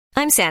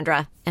I'm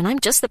Sandra, and I'm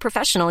just the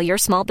professional your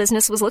small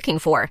business was looking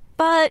for.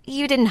 But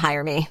you didn't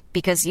hire me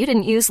because you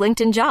didn't use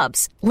LinkedIn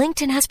Jobs.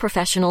 LinkedIn has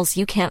professionals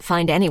you can't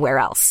find anywhere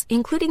else,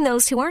 including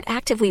those who aren't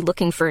actively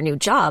looking for a new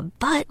job,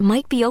 but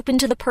might be open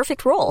to the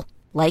perfect role,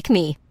 like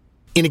me.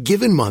 In a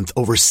given month,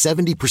 over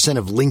 70%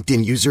 of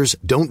LinkedIn users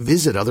don't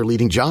visit other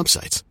leading job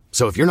sites.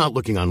 So if you're not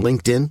looking on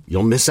LinkedIn,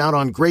 you'll miss out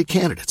on great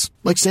candidates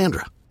like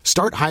Sandra.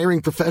 Start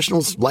hiring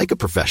professionals like a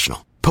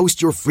professional.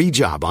 Post your free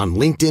job on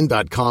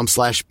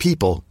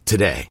linkedin.com/people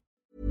today.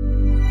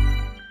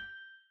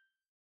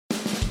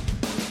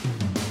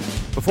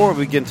 Before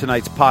we begin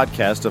tonight's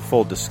podcast, a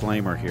full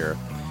disclaimer here.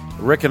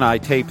 Rick and I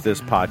taped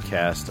this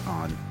podcast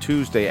on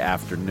Tuesday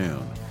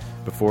afternoon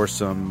before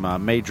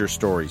some major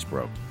stories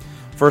broke.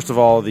 First of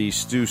all, the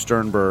Stu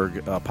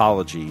Sternberg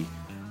apology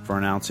for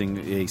announcing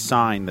a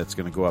sign that's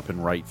going to go up in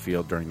right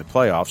field during the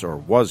playoffs, or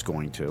was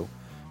going to,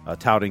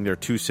 touting their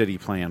two-city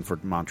plan for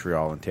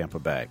Montreal and Tampa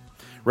Bay.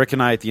 Rick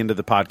and I, at the end of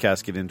the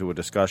podcast, get into a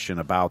discussion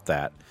about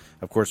that.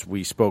 Of course,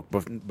 we spoke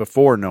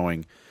before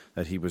knowing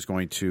that he was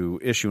going to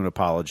issue an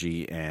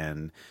apology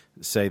and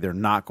say they're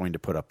not going to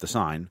put up the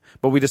sign.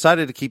 But we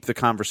decided to keep the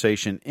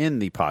conversation in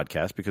the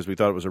podcast because we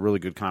thought it was a really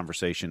good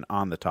conversation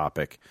on the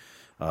topic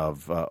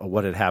of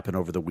what had happened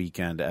over the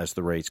weekend as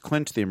the Rays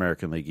clinched the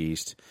American League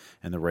East,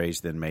 and the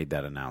Rays then made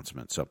that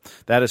announcement. So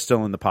that is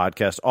still in the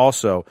podcast.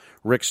 Also,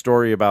 Rick's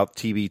story about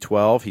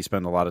TB12. He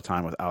spent a lot of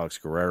time with Alex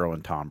Guerrero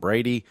and Tom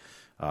Brady.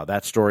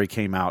 That story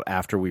came out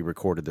after we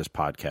recorded this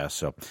podcast.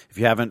 So if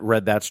you haven't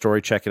read that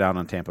story, check it out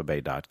on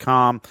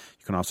TampaBay.com.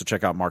 You can also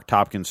check out Mark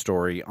Topkin's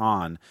story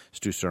on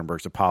Stu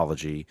Sternberg's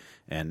apology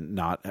and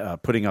not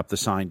putting up the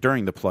sign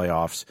during the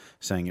playoffs,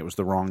 saying it was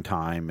the wrong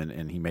time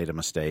and he made a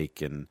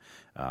mistake and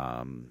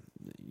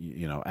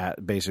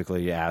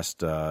basically asked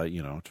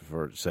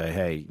to say,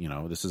 hey,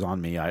 this is on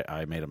me.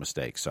 I made a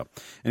mistake. So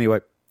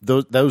anyway,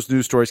 those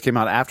news stories came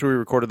out after we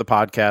recorded the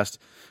podcast.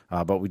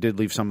 But we did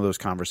leave some of those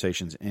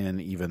conversations in,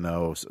 even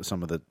though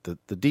some of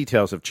the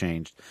details have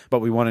changed. But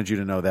we wanted you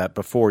to know that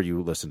before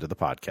you listen to the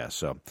podcast.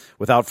 So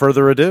without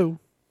further ado.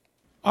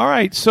 All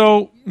right,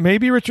 so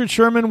maybe Richard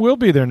Sherman will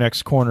be their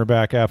next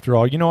cornerback after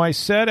all. I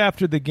said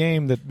after the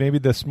game that maybe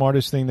the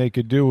smartest thing they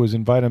could do was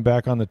invite him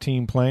back on the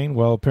team plane.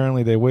 Well,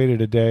 apparently they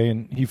waited a day,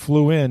 and he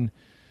flew in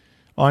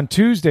on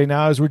Tuesday.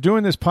 Now, as we're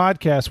doing this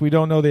podcast, we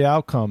don't know the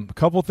outcome. A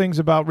couple things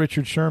about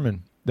Richard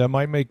Sherman that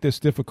might make this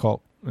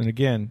difficult. And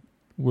again,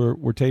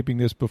 we're taping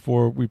this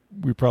before we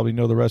probably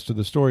know the rest of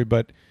the story,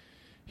 but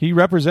he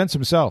represents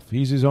himself.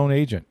 He's his own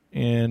agent.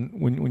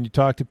 And when you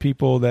talk to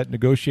people that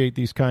negotiate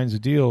these kinds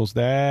of deals,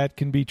 that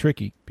can be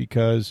tricky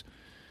because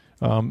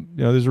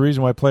there's a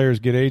reason why players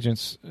get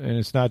agents, and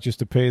it's not just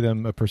to pay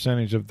them a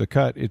percentage of the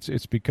cut.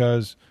 It's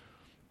because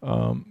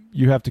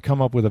you have to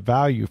come up with a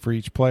value for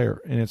each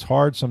player, and it's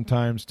hard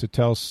sometimes to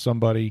tell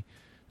somebody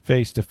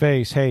face to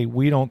face, hey,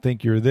 we don't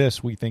think you're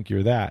this, we think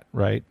you're that,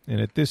 right? And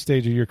at this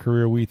stage of your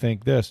career, we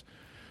think this.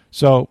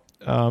 So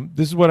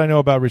this is what I know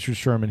about Richard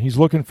Sherman. He's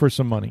looking for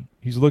some money.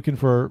 He's looking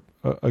for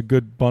a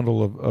good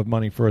bundle of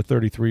money for a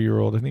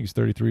 33-year-old. I think he's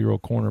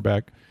 33-year-old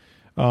cornerback.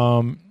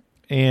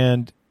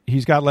 And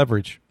he's got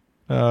leverage.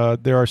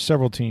 There are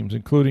several teams,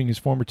 including his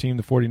former team,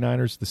 the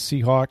 49ers, the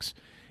Seahawks,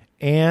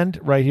 and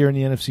right here in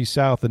the NFC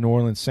South, the New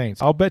Orleans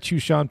Saints. I'll bet you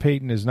Sean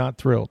Payton is not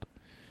thrilled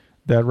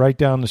that right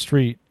down the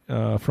street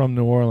from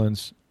New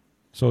Orleans,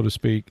 so to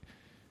speak,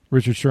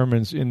 Richard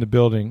Sherman's in the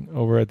building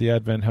over at the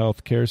Advent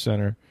Health Care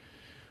Center.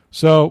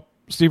 So,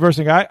 Steve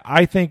Ersing,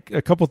 I think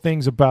a couple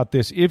things about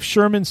this. If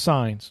Sherman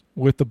signs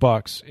with the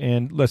Bucs,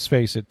 and let's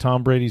face it,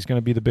 Tom Brady's going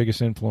to be the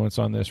biggest influence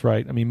on this,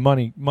 right? I mean,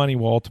 money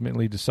will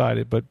ultimately decide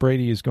it, but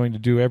Brady is going to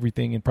do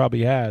everything, and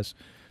probably has,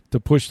 to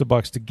push the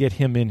Bucs to get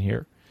him in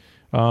here.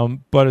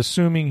 But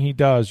assuming he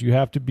does, you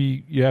have to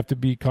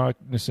be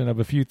cognizant of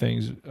a few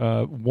things.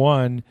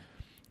 One,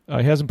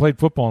 he hasn't played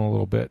football in a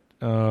little bit.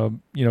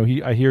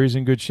 I hear he's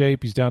in good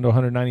shape. He's down to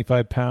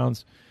 195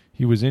 pounds.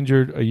 He was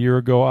injured a year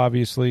ago,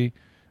 obviously.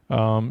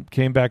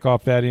 Came back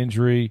off that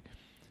injury.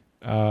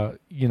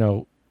 He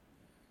knows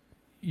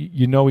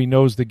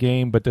the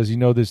game, but does he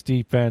know this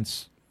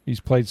defense? He's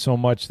played so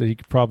much that he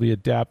could probably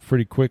adapt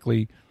pretty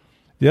quickly.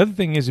 The other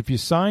thing is, if you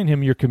sign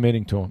him, you're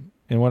committing to him.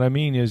 And what I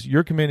mean is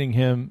you're committing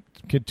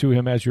to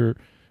him as your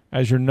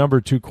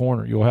number 2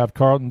 corner. You'll have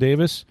Carlton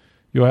Davis,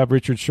 you'll have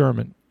Richard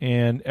Sherman,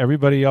 and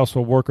everybody else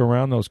will work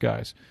around those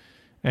guys.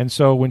 And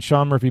so when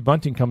Sean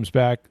Murphy-Bunting comes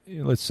back,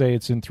 let's say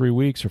it's in 3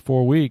 weeks or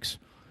 4 weeks,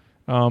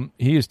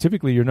 he is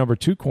typically your number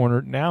 2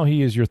 corner. Now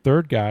he is your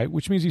 3rd guy,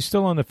 which means he's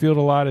still on the field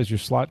a lot as your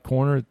slot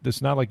corner.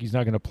 It's not like he's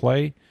not going to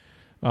play,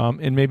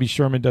 and maybe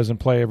Sherman doesn't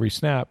play every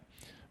snap.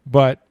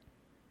 But,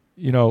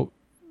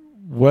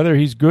 whether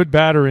he's good,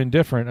 bad, or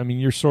indifferent, I mean,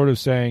 you're sort of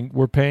saying,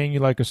 we're paying you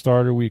like a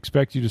starter. We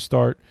expect you to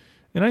start.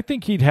 And I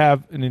think he'd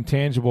have an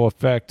intangible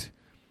effect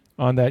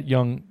on that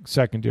young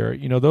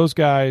secondary. Those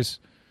guys,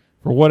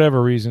 for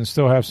whatever reason,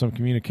 still have some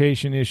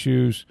communication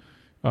issues,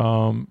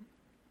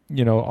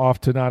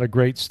 off to not a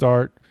great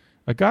start.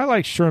 A guy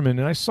like Sherman,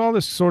 and I saw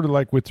this sort of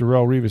like with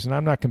Darrelle Revis, and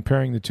I'm not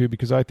comparing the two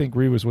because I think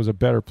Revis was a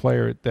better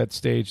player at that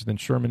stage than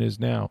Sherman is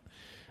now.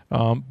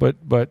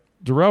 But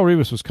Darrelle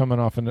Revis was coming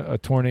off a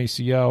torn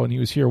ACL, and he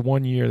was here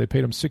 1 year. They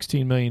paid him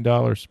 $16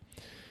 million.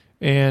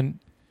 And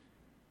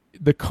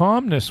the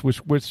calmness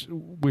which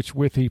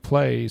with he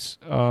plays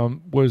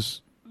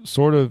was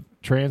sort of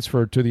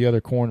transferred to the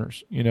other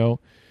corners.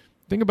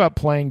 Think about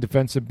playing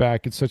defensive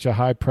back. It's such a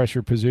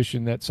high-pressure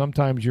position that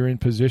sometimes you're in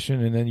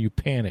position and then you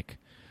panic.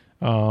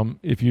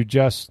 If you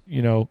just,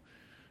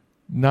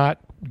 not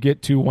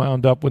get too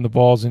wound up when the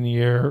ball's in the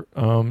air,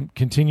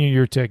 continue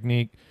your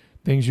technique,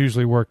 things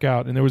usually work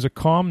out. And there was a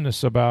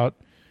calmness about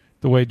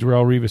the way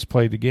Darrelle Revis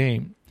played the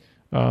game.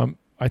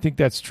 I think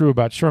that's true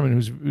about Sherman,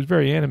 who's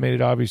very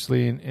animated,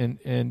 obviously,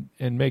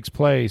 and makes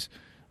plays,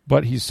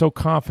 but he's so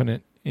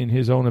confident in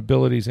his own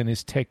abilities and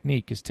his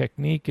technique. His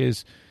technique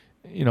is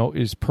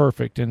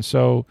perfect. And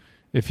so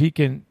if he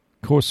can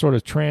sort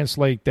of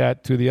translate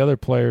that to the other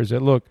players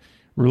that, look,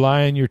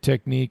 rely on your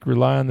technique,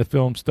 rely on the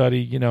film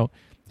study,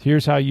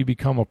 here's how you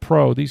become a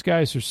pro. These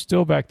guys are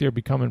still back there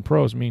becoming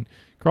pros. I mean,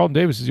 Carlton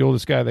Davis is the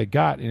oldest guy they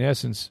got, in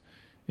essence,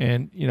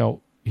 and,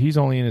 he's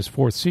only in his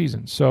fourth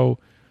season. So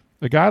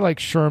a guy like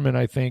Sherman,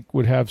 I think,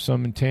 would have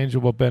some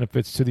intangible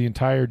benefits to the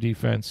entire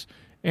defense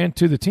and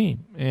to the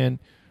team. And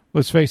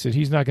let's face it,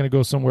 he's not going to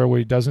go somewhere where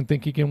he doesn't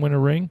think he can win a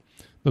ring.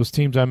 Those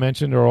teams I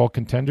mentioned are all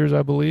contenders,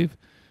 I believe.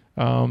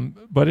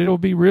 But it'll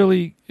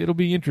be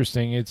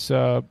interesting. It's,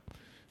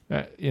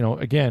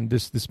 again,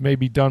 this may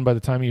be done by the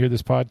time you hear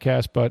this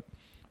podcast, but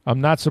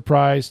I'm not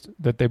surprised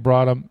that they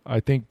brought him. I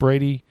think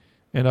Brady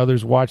and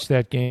others watched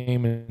that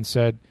game and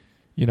said,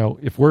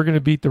 if we're going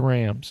to beat the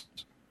Rams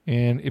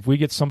and if we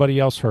get somebody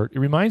else hurt, it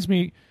reminds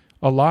me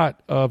a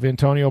lot of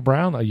Antonio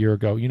Brown a year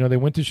ago. They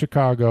went to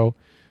Chicago.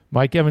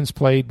 Mike Evans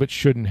played but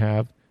shouldn't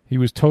have. He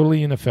was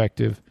totally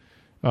ineffective.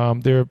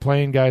 They're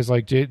playing guys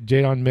like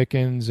Jadon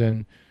Mickens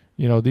and,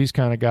 these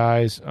kind of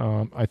guys.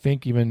 I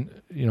think even,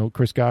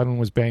 Chris Godwin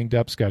was banged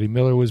up. Scotty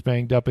Miller was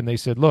banged up. And they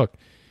said, look,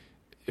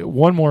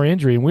 one more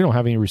injury and we don't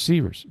have any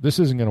receivers. This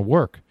isn't going to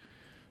work.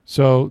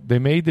 So they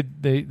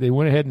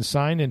went ahead and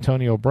signed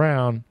Antonio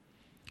Brown,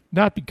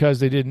 not because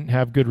they didn't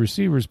have good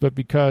receivers, but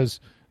because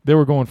they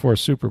were going for a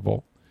Super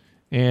Bowl.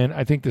 And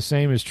I think the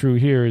same is true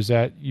here, is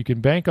that you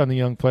can bank on the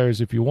young players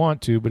if you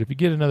want to, but if you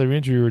get another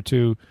injury or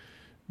two,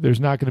 there's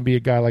not going to be a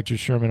guy like Joe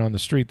Sherman on the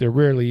street. There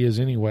rarely is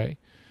anyway.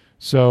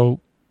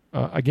 So,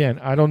 again,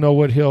 I don't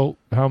know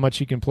how much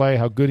he can play,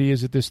 how good he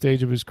is at this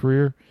stage of his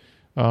career,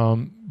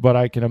 but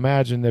I can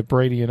imagine that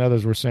Brady and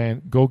others were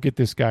saying, go get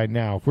this guy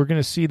now. If we're going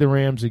to see the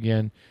Rams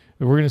again,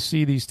 if we're going to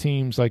see these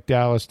teams like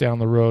Dallas down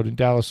the road, and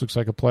Dallas looks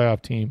like a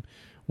playoff team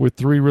with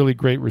three really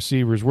great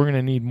receivers, we're going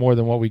to need more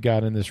than what we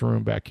got in this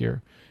room back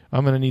here.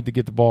 I'm going to need to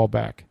get the ball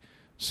back.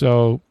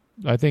 So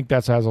I think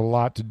that has a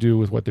lot to do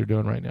with what they're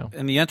doing right now.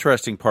 And the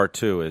interesting part,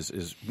 too,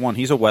 is one,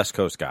 he's a West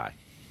Coast guy.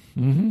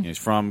 Mm-hmm. He's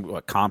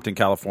from Compton,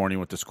 California,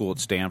 went to school at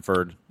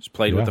Stanford. He's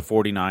played with the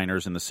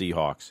 49ers and the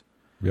Seahawks.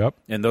 Yep.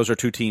 And those are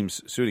two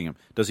teams suiting him.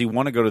 Does he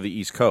want to go to the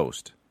East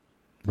Coast?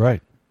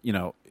 Right.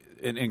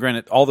 And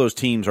granted, all those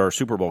teams are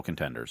Super Bowl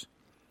contenders.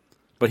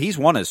 But he's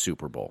won his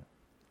Super Bowl.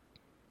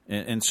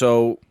 And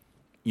so,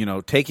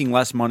 taking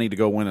less money to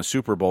go win a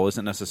Super Bowl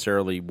isn't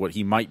necessarily what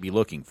he might be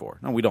looking for.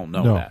 No, we don't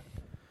know that.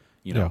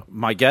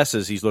 My guess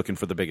is he's looking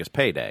for the biggest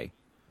payday.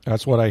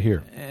 That's what I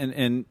hear.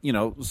 And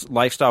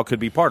lifestyle could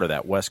be part of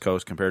that. West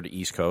Coast compared to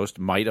East Coast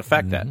might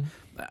affect that.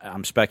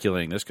 I'm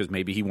speculating this because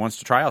maybe he wants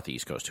to try out the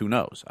East Coast. Who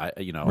knows? I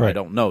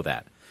don't know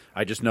that.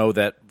 I just know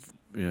that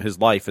his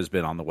life has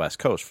been on the West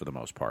Coast for the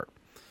most part.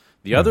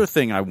 The other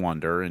thing I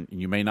wonder, and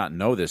you may not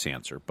know this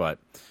answer, but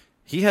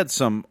he had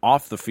some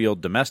off-the-field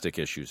domestic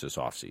issues this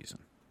offseason.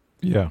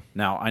 Yeah.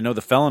 Now, I know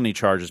the felony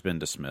charge has been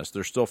dismissed.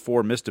 There's still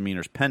 4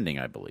 misdemeanors pending,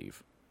 I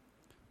believe.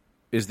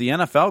 Is the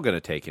NFL going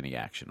to take any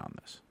action on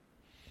this?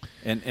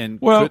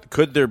 And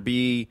could there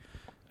be,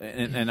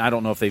 and I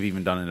don't know if they've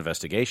even done an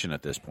investigation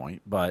at this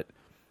point, but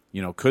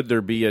could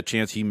there be a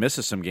chance he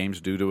misses some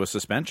games due to a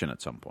suspension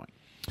at some point?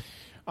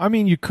 I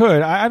mean, you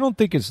could. I don't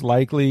think it's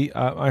likely.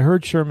 I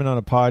heard Sherman on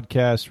a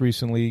podcast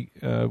recently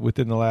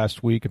within the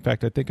last week. In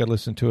fact, I think I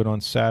listened to it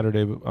on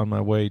Saturday on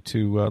my way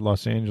to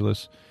Los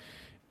Angeles.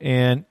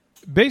 And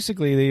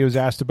basically, he was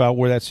asked about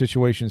where that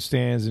situation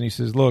stands, and he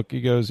says, look,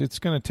 he goes, it's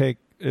going to take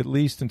at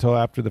least until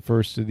after the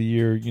first of the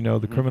year.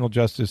 The criminal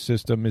justice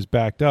system is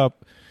backed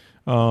up.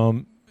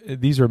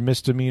 These are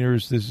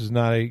misdemeanors. This is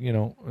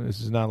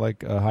not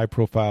like a high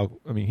profile.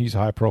 I mean, he's a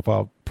high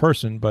profile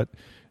person, but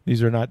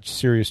these are not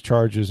serious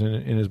charges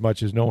in as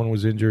much as no one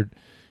was injured,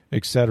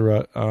 et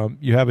cetera.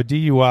 You have a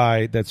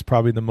DUI that's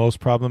probably the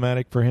most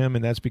problematic for him,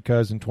 and that's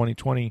because in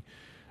 2020,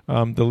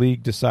 the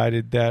league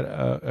decided that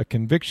a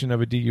conviction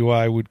of a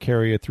DUI would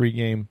carry a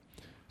 3-game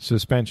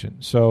suspension.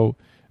 So,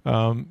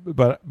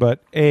 but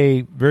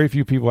very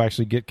few people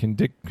actually get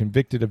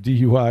convicted of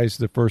DUIs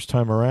the first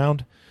time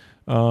around.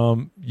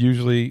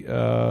 Usually,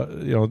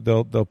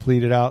 they'll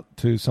plead it out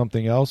to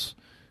something else.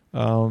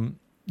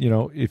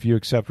 If you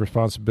accept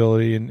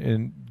responsibility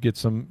and get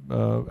some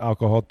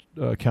alcohol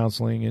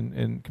counseling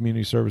and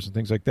community service and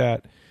things like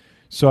that.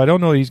 So I don't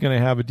know he's going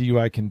to have a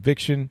DUI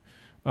conviction.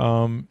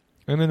 And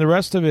then the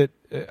rest of it,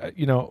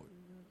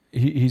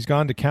 he's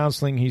gone to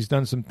counseling. He's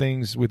done some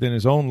things within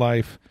his own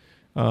life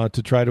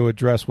to try to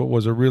address what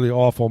was a really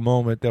awful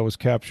moment that was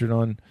captured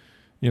on,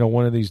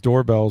 one of these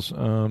doorbells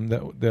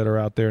that are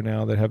out there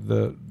now that have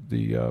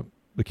the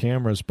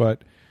cameras.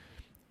 But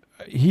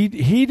he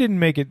didn't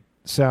make it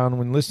sound,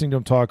 when listening to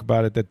him talk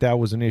about it, that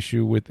was an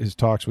issue with his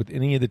talks with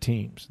any of the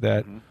teams,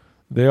 that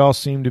they all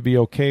seem to be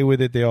okay with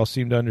it. They all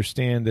seem to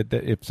understand that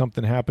if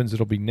something happens,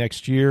 it'll be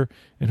next year,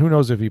 and who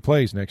knows if he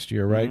plays next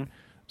year, right?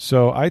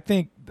 So I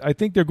think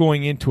they're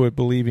going into it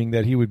believing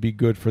that he would be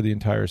good for the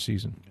entire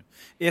season.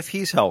 If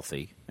he's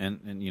healthy, and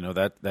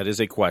that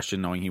is a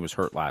question, knowing he was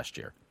hurt last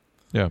year.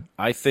 Yeah.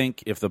 I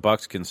think if the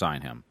Bucs can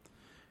sign him,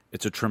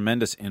 it's a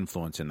tremendous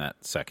influence in that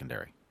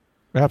secondary.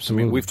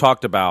 Absolutely. I mean, we've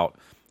talked about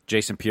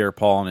Jason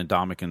Pierre-Paul and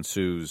Ndamukong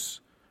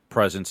Suh's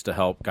presence to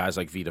help guys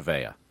like Vita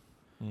Vea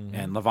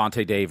and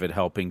Levante David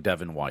helping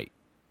Devin White.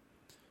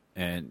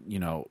 And, you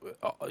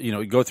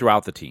go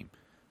throughout the team.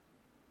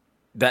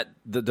 That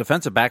the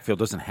defensive backfield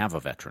doesn't have a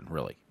veteran,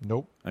 really.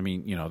 Nope. I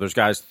mean, there's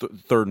guys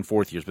third and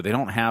fourth years, but they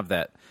don't have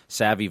that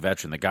savvy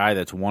veteran, the guy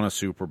that's won a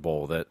Super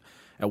Bowl, that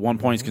at one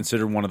point is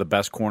considered one of the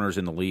best corners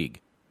in the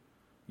league.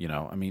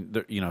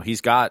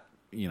 He's got,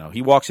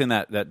 he walks in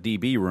that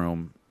DB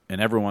room and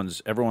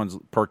everyone's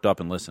perked up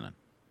and listening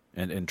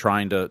and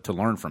trying to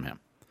learn from him.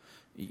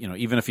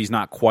 Even if he's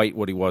not quite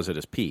what he was at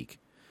his peak,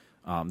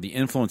 the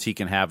influence he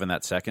can have in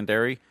that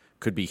secondary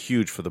could be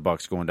huge for the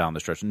Bucs going down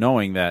the stretch,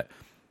 knowing that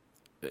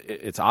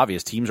it's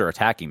obvious teams are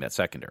attacking that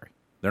secondary.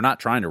 They're not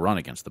trying to run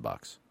against the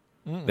Bucs.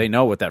 They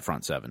know what that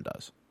front seven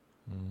does.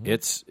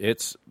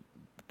 It's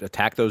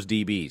attack those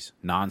DBs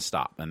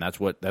nonstop, and that's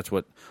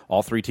what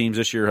all three teams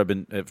this year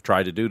have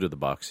tried to do to the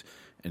Bucs.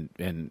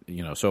 And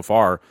so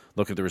far,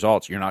 look at the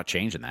results. You're not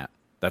changing that.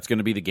 That's going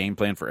to be the game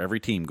plan for every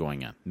team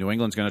going in. New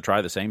England's going to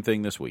try the same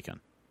thing this weekend.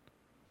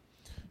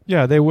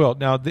 Yeah, they will.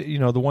 Now,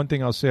 the one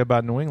thing I'll say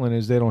about New England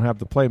is they don't have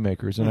the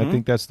playmakers, and I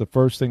think that's the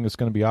first thing that's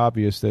going to be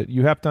obvious, that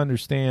you have to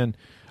understand,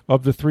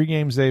 of the 3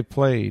 games they've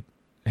played,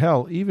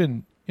 hell,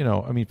 even,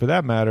 for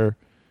that matter,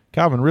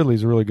 Calvin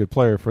Ridley's a really good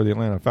player for the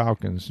Atlanta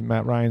Falcons.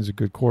 Matt Ryan's a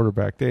good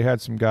quarterback. They had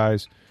some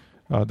guys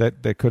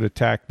that could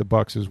attack the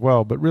Bucs as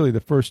well, but really the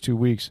first 2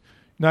 weeks,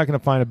 you're not going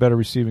to find a better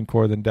receiving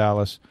core than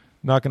Dallas.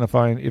 Not going to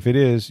find, if it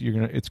is,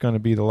 it's going to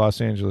be the Los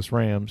Angeles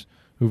Rams,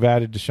 who've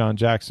added Deshaun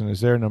Jackson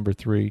as their number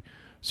 3.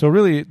 So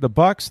really, the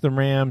Bucs, the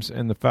Rams,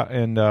 and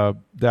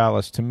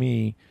Dallas, to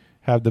me,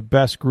 have the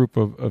best group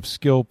of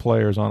skill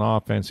players on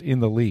offense in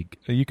the league.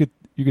 You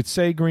could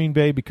say Green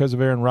Bay because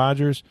of Aaron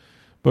Rodgers,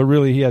 but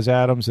really he has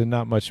Adams and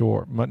not much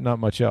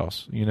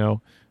else.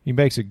 He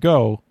makes it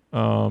go.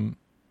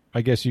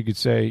 I guess you could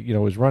say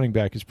his running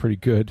back is pretty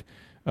good,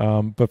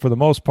 but for the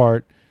most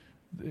part,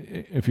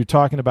 if you're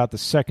talking about the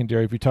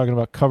secondary, if you're talking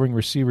about covering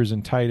receivers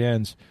and tight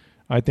ends,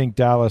 I think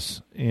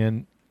Dallas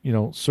and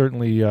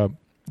certainly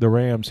the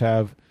Rams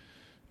have,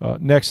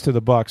 next to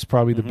the Bucs,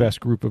 probably the best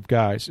group of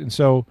guys. And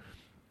so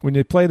when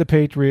they play the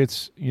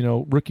Patriots,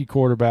 rookie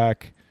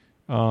quarterback,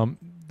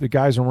 the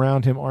guys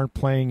around him aren't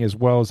playing as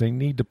well as they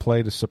need to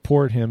play to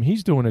support him.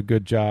 He's doing a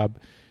good job,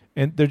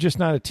 and they're just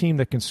not a team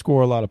that can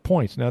score a lot of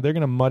points. Now, they're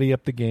going to muddy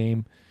up the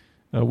game.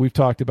 We've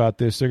talked about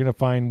this. They're going to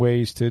find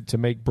ways to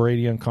make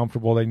Brady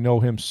uncomfortable. They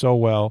know him so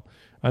well.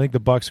 I think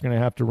the Bucs are going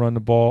to have to run the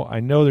ball. I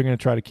know they're going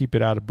to try to keep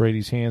it out of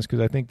Brady's hands because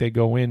I think they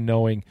go in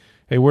knowing,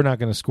 hey, we're not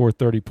going to score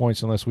 30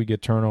 points unless we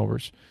get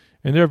turnovers.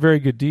 And they're a very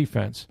good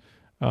defense.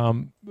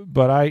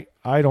 But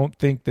I don't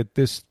think that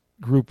this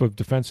group of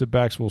defensive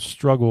backs will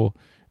struggle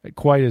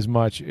quite as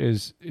much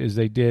as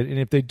they did. And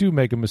if they do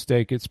make a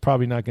mistake, it's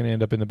probably not going to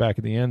end up in the back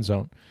of the end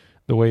zone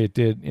the way it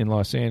did in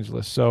Los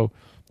Angeles. So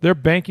they're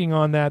banking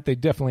on that. They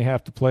definitely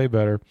have to play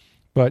better.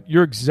 But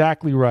you're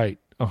exactly right,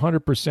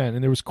 100%.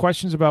 And there was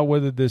questions about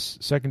whether this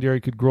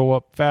secondary could grow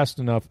up fast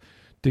enough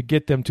to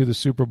get them to the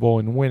Super Bowl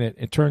and win it.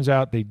 It turns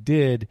out they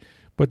did,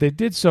 but they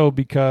did so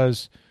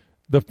because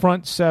the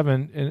front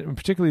seven, and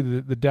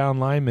particularly the down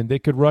linemen, they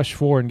could rush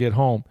 4 and get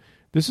home.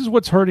 This is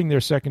what's hurting their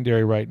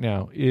secondary right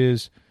now,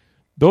 is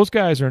those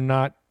guys are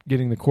not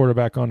getting the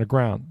quarterback on the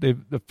ground.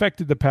 They've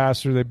affected the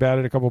passer. They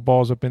batted a couple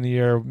balls up in the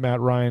air.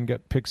 Matt Ryan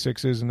got pick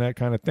sixes and that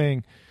kind of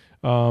thing.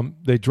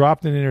 They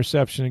dropped an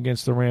interception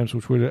against the Rams,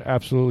 which would have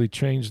absolutely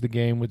changed the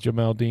game with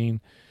Jamel Dean.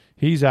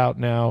 He's out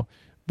now.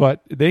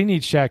 But they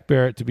need Shaq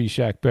Barrett to be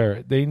Shaq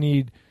Barrett. They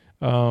need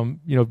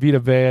Vita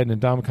Vea and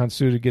Ndamukong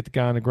Suh to get the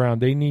guy on the ground.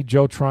 They need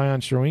Joe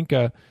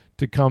Tryon-Shoyinka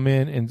to come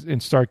in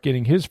and start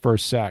getting his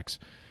first sacks.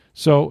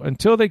 So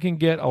until they can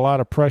get a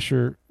lot of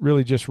pressure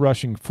really just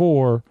rushing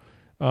 4,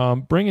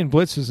 bringing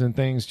blitzes and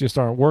things just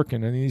aren't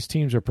working. I mean, these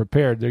teams are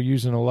prepared. They're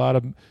using a lot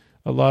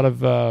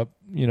of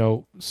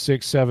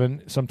 6,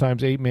 7,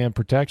 sometimes 8-man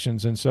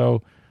protections. And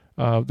so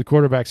the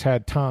quarterbacks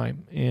had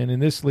time. And in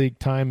this league,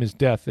 time is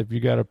death if you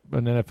got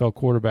an NFL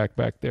quarterback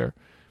back there,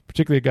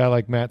 particularly a guy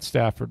like Matt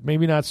Stafford.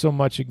 Maybe not so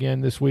much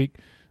again this week,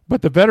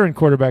 but the veteran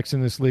quarterbacks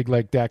in this league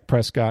like Dak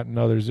Prescott and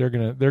others, they're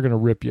gonna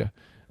rip you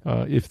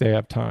if they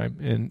have time.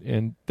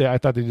 And I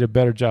thought they did a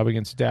better job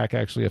against Dak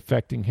actually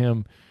affecting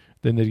him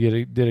than they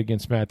did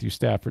against Matthew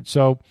Stafford.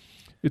 So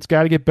it's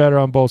got to get better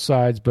on both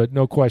sides, but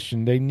no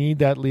question, they need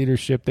that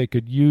leadership. They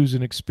could use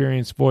an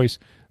experienced voice,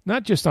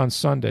 not just on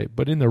Sunday,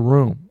 but in the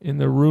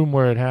room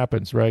where it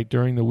happens, right,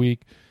 during the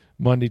week,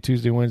 Monday,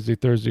 Tuesday, Wednesday,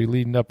 Thursday,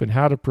 leading up, and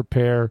how to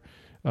prepare,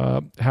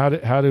 how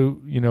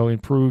to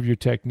improve your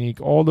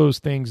technique, all those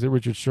things that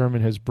Richard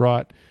Sherman has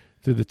brought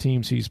to the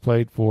teams he's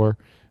played for,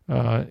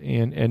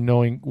 and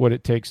knowing what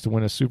it takes to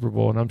win a Super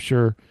Bowl. And I'm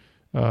sure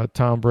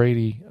Tom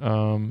Brady,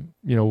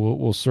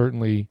 will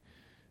certainly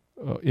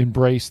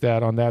embrace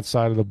that on that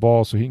side of the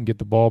ball so he can get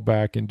the ball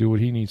back and do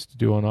what he needs to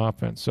do on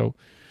offense. So,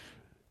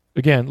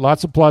 again,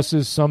 lots of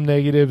pluses, some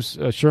negatives.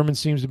 Sherman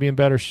seems to be in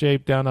better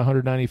shape, down to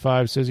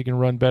 195, says he can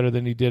run better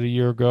than he did a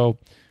year ago.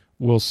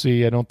 We'll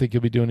see. I don't think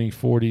he'll be doing any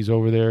 40s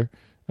over there.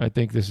 I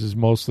think this is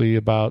mostly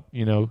about,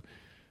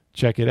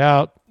 check it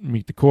out,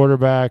 meet the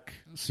quarterback,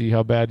 see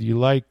how bad you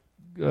like,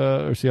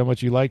 or see how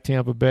much you like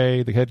Tampa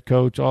Bay, the head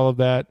coach, all of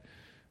that.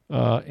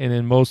 And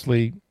then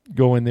mostly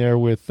go in there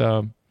with,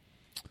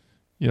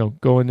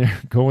 go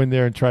in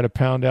there and try to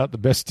pound out the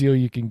best deal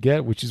you can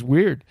get, which is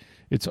weird.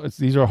 It's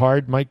these are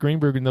hard. Mike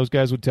Greenberg and those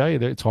guys would tell you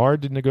that it's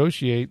hard to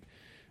negotiate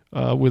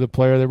with a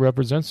player that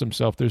represents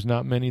himself. There's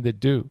not many that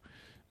do.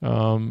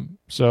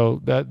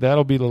 So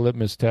that'll be the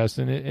litmus test.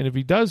 And if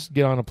he does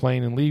get on a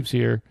plane and leaves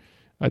here,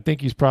 I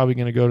think he's probably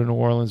going to go to New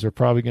Orleans or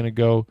probably going to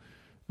go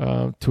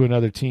to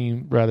another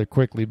team rather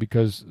quickly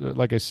because,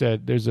 like I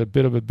said, there's a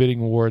bit of a bidding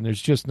war and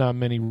there's just not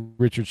many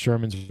Richard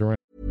Shermans around.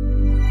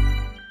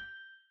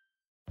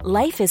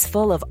 Life is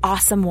full of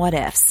awesome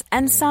what-ifs,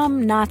 and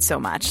some not so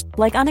much,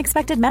 like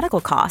unexpected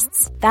medical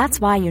costs. That's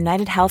why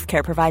United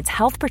Healthcare provides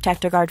Health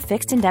Protector Guard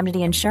fixed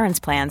indemnity insurance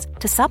plans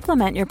to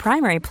supplement your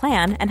primary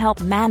plan and help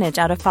manage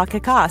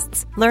out-of-pocket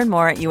costs. Learn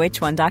more at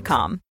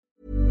uh1.com.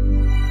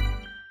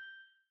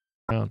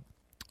 All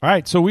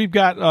right, so we've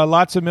got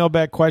lots of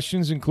mailbag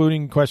questions,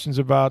 including questions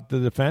about the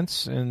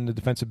defense and the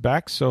defensive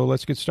backs, so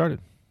let's get started.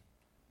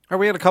 All right,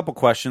 we had a couple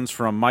questions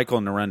from Michael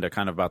and Narenda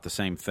kind of about the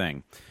same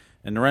thing.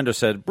 And Narendra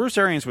said, Bruce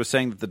Arians was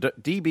saying that the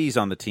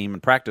DBs on the team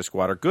and practice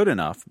squad are good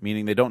enough,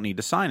 meaning they don't need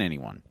to sign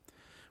anyone.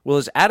 Will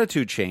his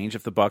attitude change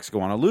if the Bucs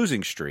go on a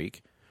losing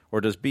streak,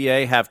 or does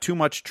BA have too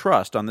much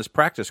trust on this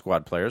practice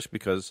squad players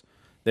because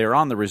they are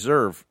on the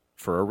reserve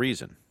for a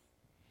reason?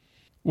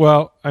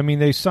 Well, I mean,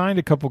 they signed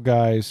a couple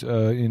guys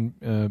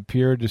in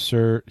Pierre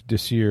Desir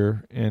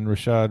and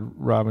Rashad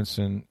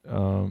Robinson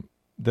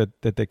that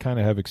they kind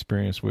of have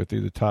experience with,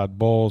 either Todd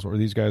Bowles or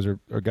these guys are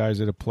guys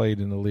that have played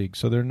in the league.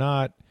 So they're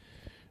not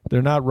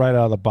right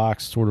out of the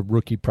box sort of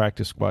rookie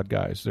practice squad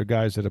guys. They're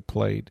guys that have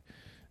played,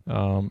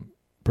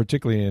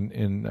 particularly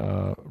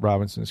in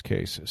Robinson's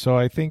case. So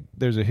I think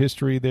there's a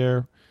history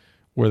there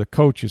where the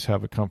coaches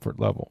have a comfort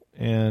level.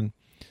 And,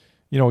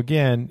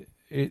 again,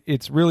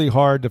 it's really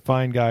hard to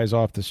find guys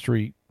off the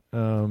street.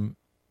 And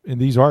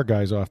these are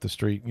guys off the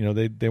street.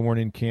 They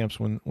weren't in camps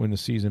when the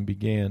season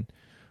began.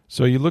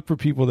 So you look for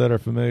people that are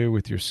familiar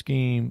with your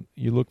scheme.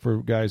 You look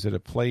for guys that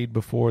have played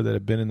before, that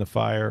have been in the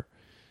fire.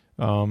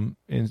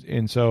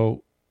 And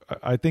so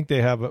I think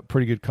they have a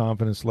pretty good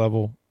confidence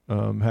level,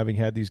 having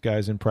had these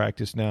guys in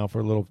practice now for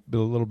a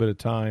little bit of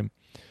time.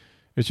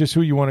 It's just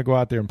who you want to go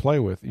out there and play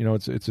with.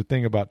 It's a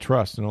thing about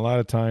trust, and a lot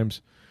of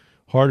times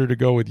harder to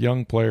go with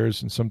young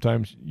players, and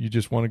sometimes you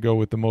just want to go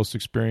with the most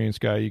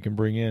experienced guy you can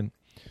bring in.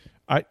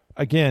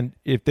 Again,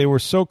 if they were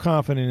so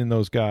confident in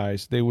those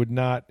guys, they would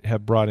not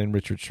have brought in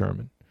Richard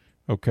Sherman.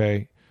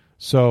 Okay,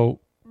 so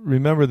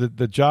remember that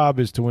the job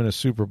is to win a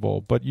Super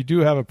Bowl, but you do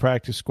have a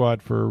practice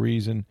squad for a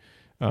reason.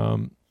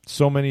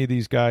 So many of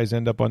these guys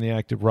end up on the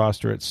active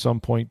roster at some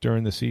point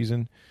during the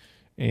season,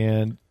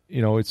 and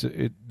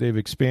they've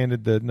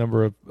expanded the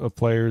number of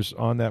players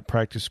on that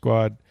practice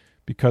squad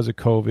because of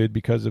COVID,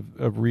 because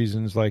of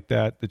reasons like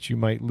that you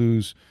might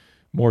lose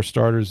more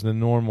starters than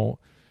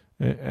normal.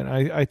 And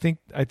I think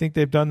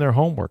they've done their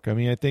homework. I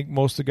mean, I think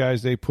most of the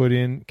guys they put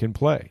in can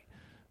play,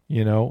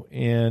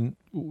 and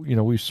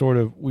we've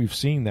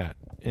seen that.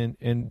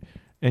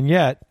 And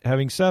yet,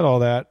 having said all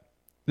that,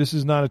 this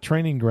is not a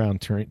training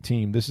ground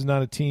team. This is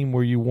not a team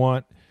where you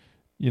want,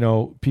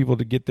 people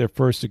to get their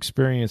first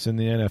experience in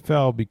the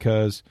NFL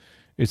because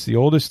it's the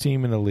oldest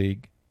team in the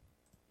league,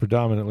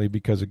 predominantly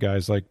because of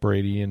guys like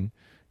Brady and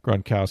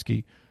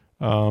Gronkowski.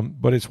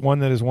 But it's one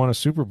that has won a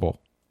Super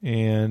Bowl,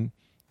 and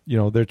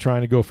they're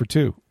trying to go for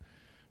two.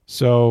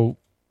 So,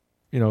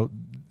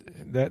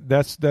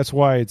 that's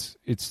why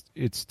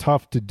it's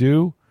tough to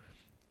do.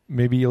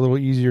 Maybe a little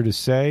easier to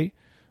say.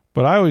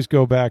 But I always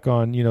go back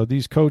on,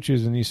 these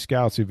coaches and these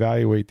scouts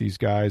evaluate these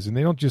guys, and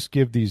they don't just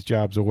give these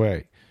jobs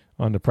away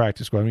on the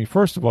practice squad. I mean,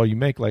 first of all, you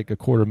make like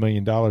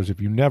 $250,000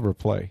 if you never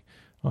play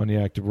on the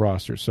active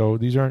roster. So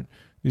these are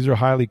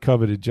highly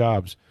coveted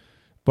jobs.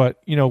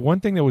 But,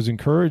 one thing that was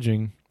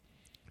encouraging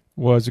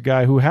was a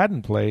guy who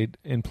hadn't played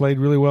and played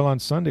really well on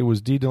Sunday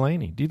was Dee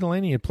Delaney. Dee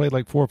Delaney had played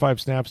like 4 or 5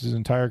 snaps his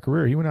entire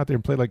career. He went out there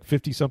and played like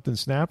 50-something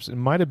snaps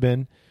and might have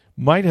been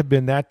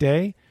that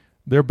day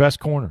their best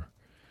corner.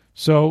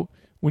 So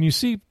when you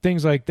see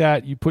things like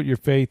that, you put your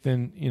faith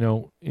in,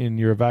 in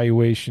your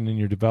evaluation and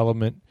your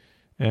development,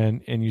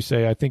 and you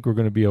say, I think we're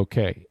going to be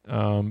okay.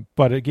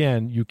 But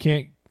again, you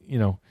can't,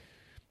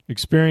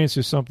 experience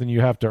is something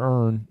you have to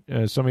earn.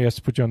 Somebody has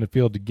to put you on the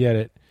field to get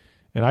it.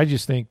 And I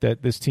just think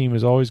that this team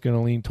is always going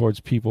to lean towards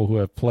people who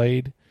have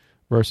played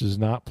versus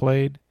not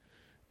played.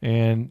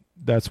 And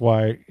that's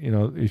why,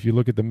 if you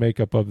look at the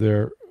makeup of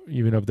their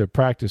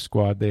practice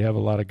squad, they have a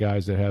lot of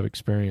guys that have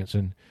experience.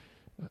 And,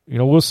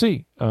 we'll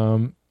see.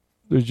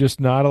 There's just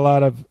not a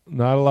lot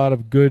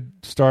of good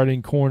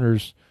starting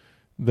corners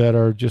that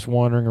are just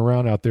wandering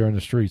around out there in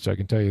the streets, I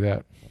can tell you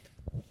that.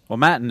 Well,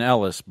 Matt and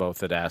Ellis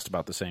both had asked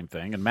about the same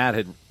thing, and Matt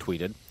had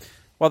tweeted,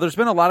 while there's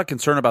been a lot of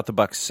concern about the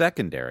Bucs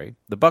secondary,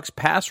 the Bucs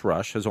pass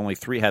rush has only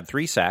had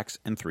 3 sacks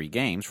in 3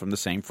 games from the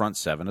same front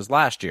 7 as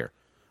last year,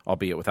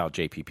 albeit without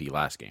JPP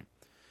last game.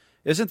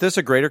 Isn't this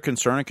a greater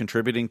concern and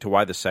contributing to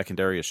why the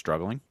secondary is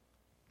struggling?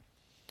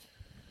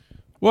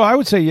 Well, I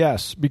would say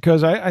yes,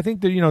 because I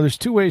think that, there's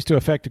 2 ways to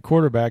affect a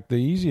quarterback. The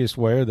easiest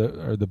way or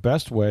the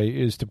best way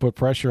is to put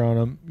pressure on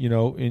him,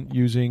 in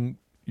using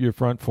your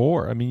front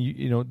 4. I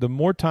mean, the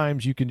more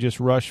times you can just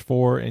rush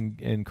 4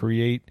 and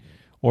create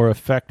or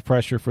affect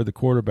pressure for the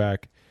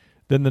quarterback,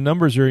 then the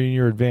numbers are in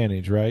your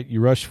advantage, right? You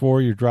rush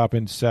 4, you're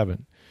dropping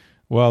 7.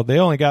 Well, they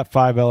only got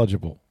 5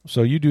 eligible,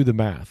 so you do the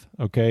math,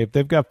 okay? If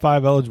they've got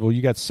 5 eligible,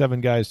 you got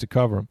 7 guys to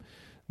cover them.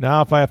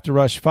 Now, if I have to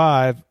rush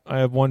 5, I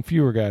have 1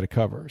 fewer guy to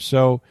cover.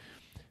 So,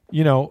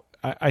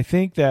 I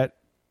think that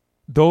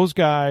those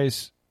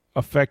guys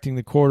affecting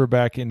the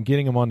quarterback and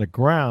getting him on the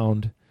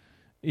ground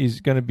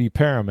is going to be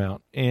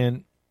paramount.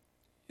 And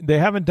they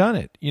haven't done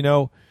it,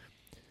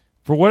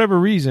 for whatever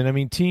reason. I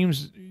mean,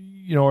 teams,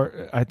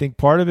 I think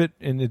part of it,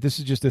 and this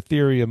is just a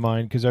theory of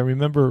mine, because I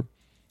remember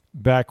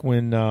back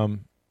when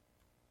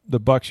the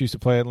Bucs used to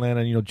play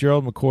Atlanta,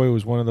 Gerald McCoy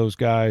was one of those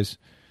guys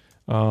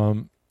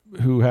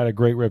who had a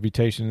great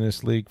reputation in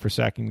this league for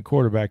sacking the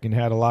quarterback and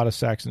had a lot of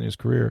sacks in his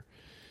career.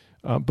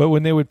 But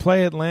when they would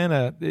play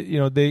Atlanta,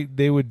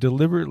 they would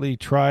deliberately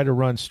try to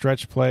run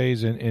stretch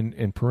plays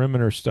and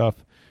perimeter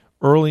stuff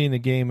early in the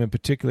game in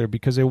particular,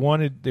 because they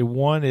wanted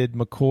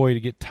McCoy to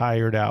get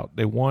tired out.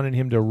 They wanted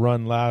him to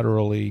run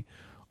laterally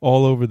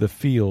all over the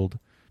field,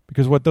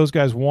 because what those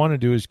guys want to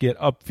do is get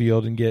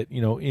upfield and get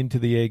into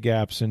the A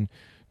gaps and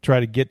try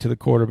to get to the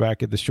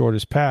quarterback at the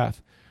shortest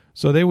path.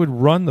 So they would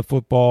run the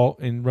football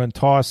and run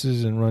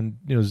tosses and run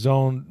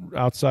zone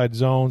outside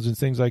zones and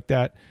things like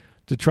that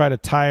to try to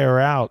tire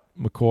out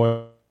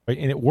McCoy,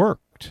 and it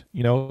worked.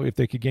 If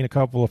they could gain a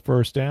couple of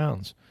first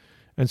downs.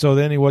 And so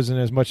then he wasn't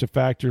as much a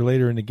factor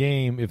later in the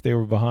game if they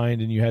were behind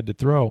and you had to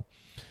throw.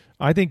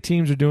 I think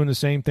teams are doing the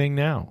same thing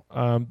now.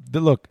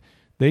 Look,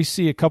 they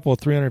see a couple of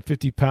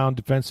 350-pound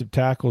defensive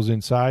tackles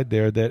inside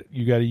there that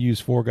you got to use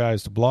 4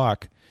 guys to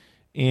block.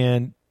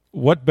 And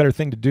what better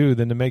thing to do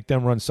than to make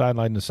them run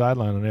sideline to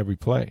sideline on every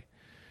play?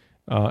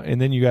 And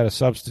then you got to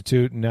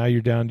substitute, and now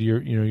you're down to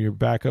your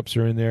backups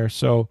are in there.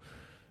 So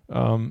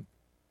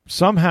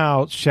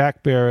somehow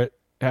Shaq Barrett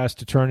has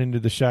to turn into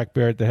the Shaq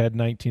Barrett that had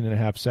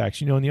 19.5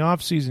 sacks. In the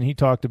offseason, he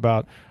talked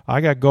about,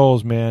 I got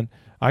goals, man.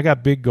 I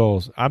got big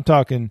goals. I'm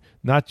talking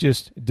not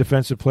just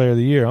Defensive Player of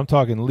the Year. I'm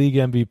talking League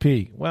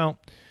MVP. Well,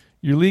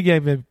 your League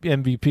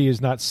MVP is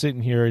not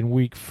sitting here in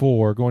Week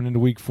 4, going into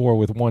Week 4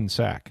 with 1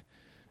 sack,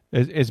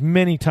 as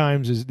many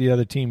times as the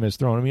other team has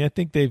thrown. I mean, I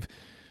think they've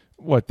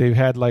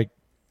had like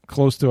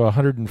close to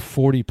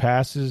 140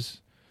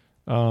 passes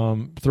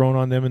thrown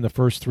on them in the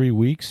first 3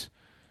 weeks.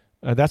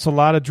 That's a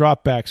lot of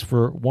dropbacks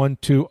for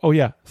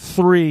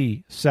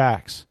 3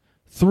 sacks.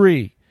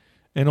 3.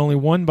 And only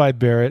 1 by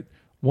Barrett,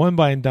 1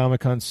 by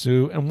Ndamukong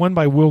Suh, and 1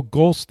 by Will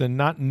Golston,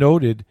 not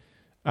noted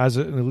as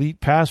an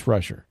elite pass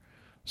rusher.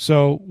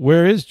 So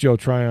where is Joe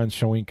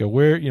Tryon-Shoyinka?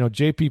 Where,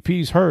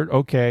 JPP's hurt,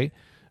 okay.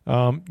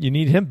 You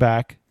need him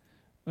back,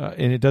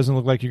 and it doesn't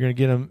look like you're going to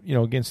get him,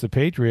 against the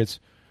Patriots.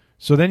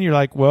 So then you're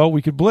like, well,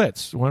 we could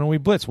blitz. Why don't we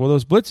blitz? Well,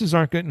 those blitzes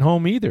aren't getting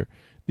home either.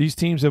 These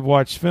teams have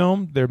watched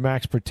film. They're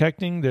max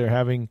protecting. They're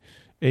having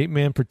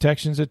 8-man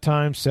protections at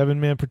times,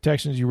 7-man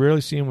protections. You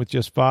rarely see them with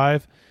just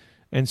 5.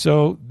 And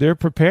so they're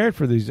prepared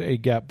for these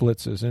A-gap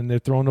blitzes, and they're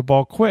throwing the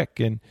ball quick.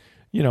 And,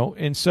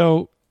 and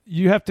so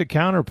you have to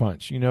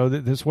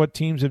counterpunch. That's what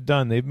teams have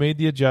done. They've made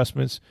the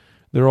adjustments.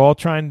 They're all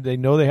they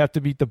know they have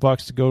to beat the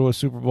Bucs to go to a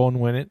Super Bowl and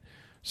win it.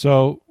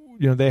 So,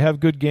 they have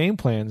good game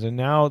plans. And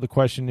now the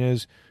question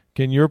is,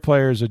 can your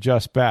players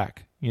adjust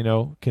back?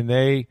 Can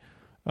they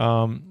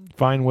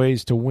find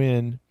ways to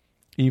win,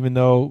 even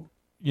though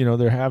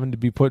they're having to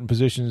be put in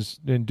positions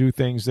and do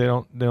things they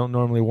don't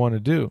normally want to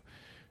do?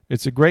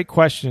 It's a great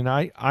question.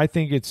 I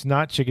think it's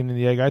not chicken and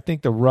the egg. I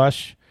think the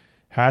rush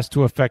has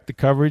to affect the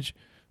coverage.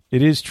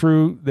 It is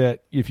true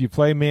that if you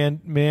play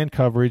man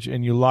coverage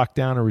and you lock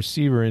down a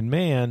receiver in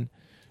man,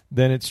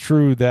 then it's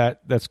true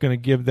that that's going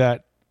to give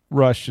that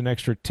rush an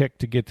extra tick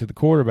to get to the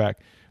quarterback.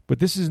 But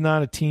this is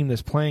not a team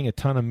that's playing a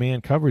ton of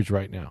man coverage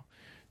right now.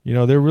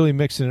 They're really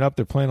mixing it up.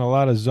 They're playing a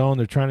lot of zone.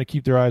 They're trying to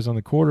keep their eyes on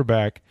the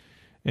quarterback.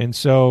 And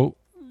so,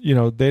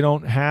 they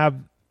don't have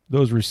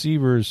those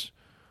receivers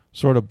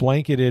sort of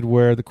blanketed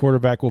where the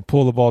quarterback will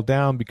pull the ball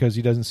down because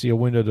he doesn't see a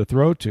window to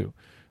throw to.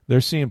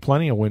 they're seeing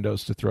plenty of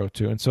windows to throw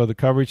to. And so the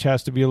coverage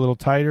has to be a little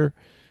tighter.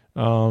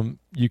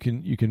 You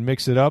can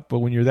mix it up, but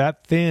when you're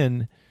that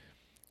thin,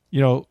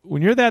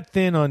 when you're that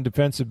thin on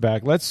defensive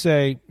back, let's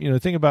say,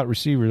 think about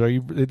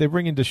receivers. They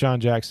bring in Deshaun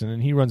Jackson,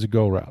 and he runs a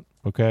go route,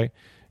 okay?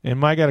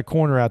 And I got a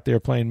corner out there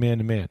playing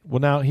man-to-man. Well,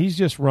 now he's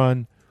just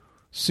run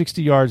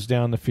 60 yards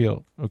down the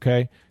field,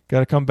 okay? Got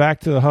to come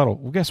back to the huddle.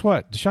 Well, guess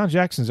what? Deshaun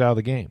Jackson's out of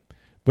the game.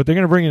 But they're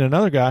going to bring in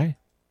another guy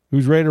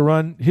who's ready to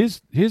run his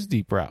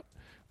deep route.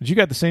 But you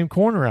got the same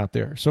corner out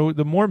there. So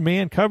the more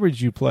man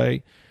coverage you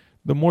play,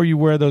 the more you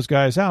wear those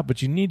guys out.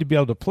 But you need to be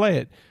able to play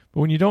it.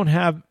 But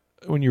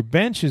when your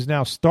bench is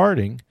now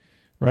starting,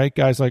 right,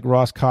 guys like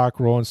Ross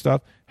Cockrell and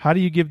stuff, how do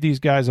you give these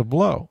guys a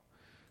blow?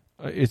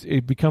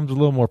 It becomes a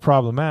little more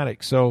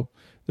problematic. So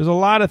there's a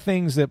lot of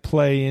things that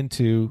play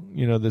into,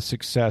 the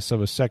success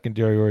of a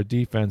secondary or a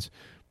defense.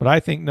 But I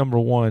think, number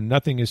one,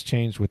 nothing has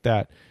changed with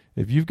that.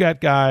 If you've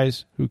got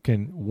guys who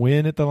can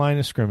win at the line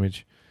of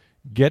scrimmage,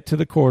 get to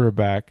the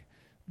quarterback,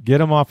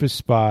 get him off his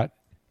spot,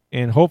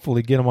 and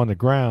hopefully get him on the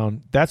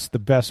ground, that's the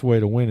best way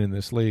to win in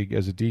this league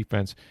as a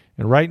defense.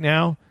 And right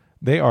now,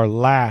 they are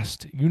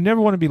last. You never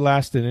want to be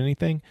last at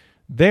anything.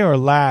 They are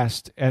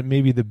last at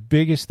maybe the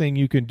biggest thing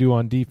you can do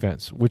on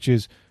defense, which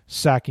is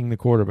sacking the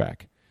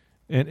quarterback.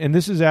 And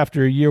this is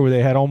after a year where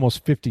they had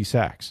almost 50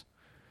 sacks.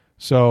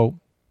 So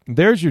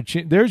there's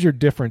your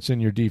difference in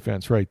your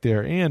defense right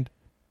there. And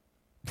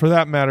for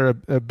that matter,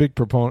 a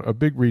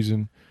big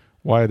reason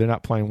why they're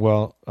not playing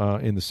well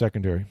in the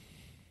secondary.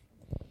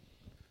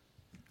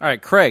 All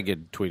right, Craig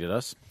had tweeted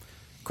us.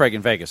 Craig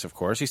in Vegas, of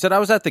course. He said, I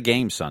was at the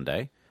game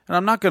Sunday, and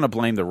I'm not going to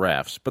blame the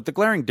refs, but the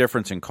glaring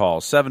difference in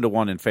calls,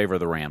 7-1 in favor of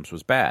the Rams,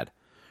 was bad.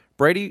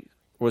 Brady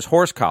was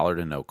horse-collared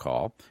and no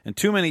call, and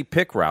too many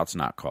pick routes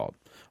not called.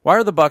 Why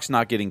are the Bucs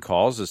not getting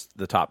calls as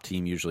the top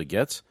team usually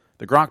gets?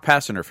 The Gronk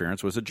pass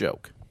interference was a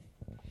joke.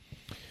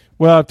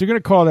 Well, if they're going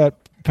to call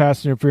that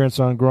pass interference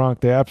on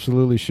Gronk, they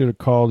absolutely should have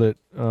called it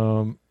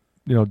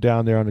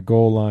down there on the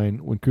goal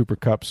line when Cooper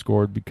Kupp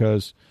scored,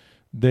 because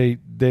they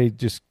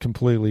just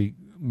completely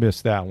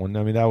missed that one.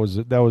 I mean,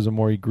 that was a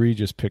more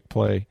egregious pick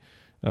play.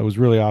 That was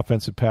really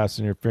offensive pass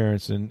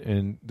interference,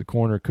 and the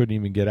corner couldn't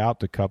even get out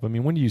to Kupp. I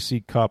mean, when do you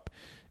see Kupp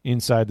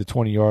inside the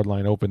 20-yard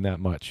line open that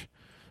much?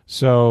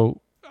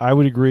 So I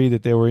would agree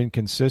that they were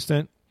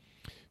inconsistent.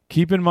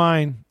 Keep in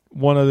mind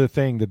one other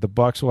thing that the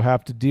Bucs will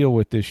have to deal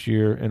with this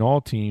year, and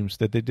all teams,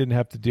 that they didn't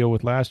have to deal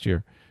with last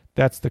year.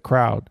 That's the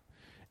crowd.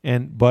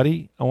 And,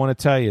 buddy, I want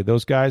to tell you,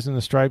 those guys in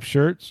the striped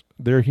shirts,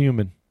 they're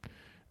human.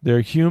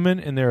 They're human,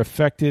 and they're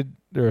affected.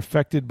 They're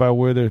affected by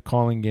where they're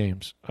calling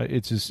games.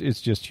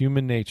 It's just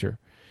human nature.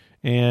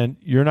 And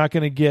you're not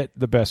going to get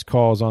the best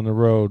calls on the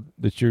road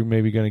that you're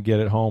maybe going to get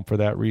at home for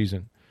that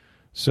reason.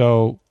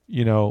 So,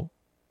 they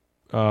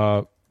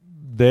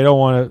don't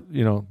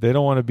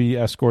want to be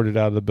escorted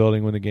out of the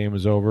building when the game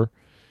is over.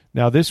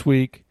 Now, this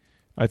week,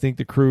 I think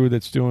the crew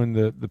that's doing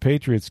the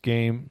Patriots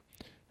game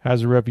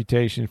has a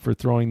reputation for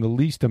throwing the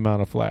least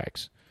amount of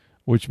flags,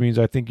 which means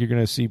I think you're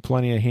going to see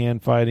plenty of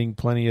hand fighting,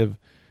 plenty of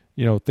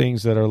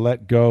things that are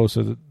let go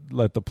so that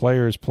let the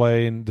players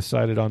play and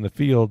decide it on the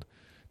field.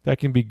 That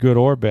can be good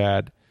or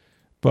bad.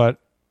 But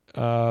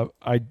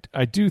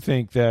I do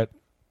think that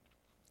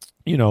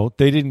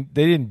they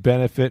didn't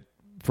benefit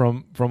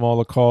from all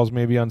the calls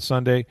maybe on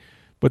Sunday.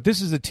 But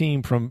this is a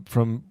team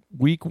from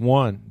week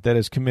one that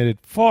has committed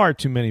far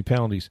too many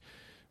penalties.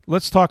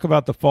 Let's talk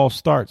about the false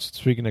starts,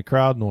 speaking of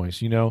crowd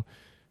noise.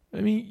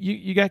 I mean,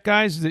 you got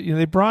guys that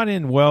they brought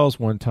in Wells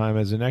one time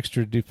as an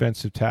extra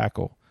defensive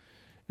tackle.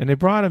 And they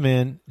brought him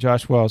in,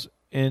 Josh Wells,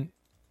 and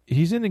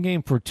he's in the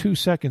game for 2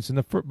 seconds,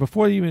 and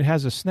before he even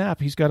has a snap,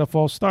 he's got a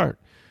false start.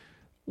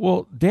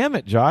 Well, damn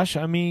it, Josh.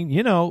 I mean,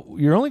 you're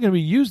only going to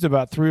be used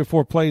about 3 or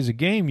 4 plays a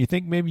game. You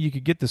think maybe you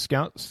could get the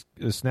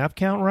snap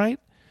count right?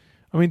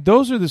 I mean,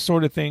 those are the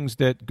sort of things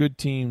that good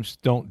teams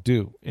don't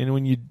do. And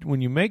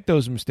when you make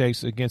those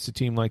mistakes against a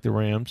team like the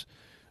Rams,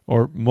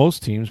 or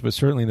most teams, but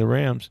certainly the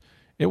Rams,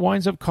 it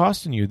winds up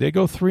costing you. They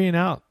go 3 and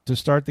out to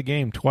start the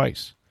game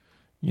twice.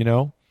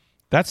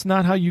 That's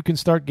not how you can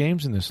start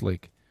games in this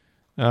league.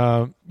 You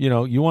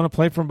want to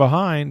play from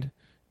behind.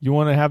 You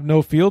want to have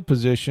no field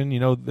position.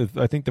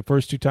 I think the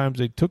first 2 times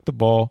they took the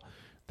ball,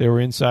 they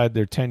were inside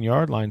their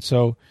 10-yard line.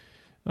 So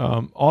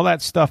all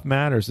that stuff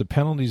matters. The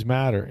penalties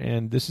matter.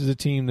 And this is a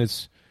team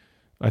that's,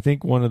 I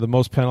think, one of the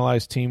most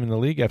penalized team in the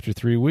league after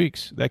 3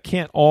 weeks. That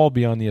can't all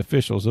be on the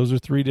officials. Those are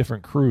 3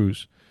 different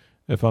crews,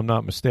 if I'm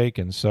not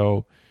mistaken.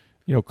 So,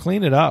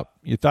 clean it up.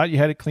 You thought you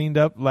had it cleaned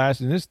up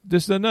last, and this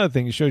is another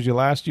thing. It shows you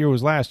last year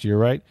was last year,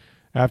 right?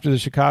 After the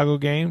Chicago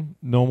game,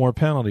 no more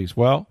penalties.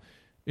 Well,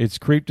 it's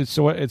creeped its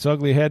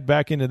ugly head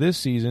back into this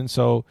season.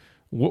 So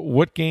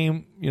what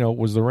game,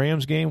 was the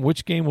Rams game?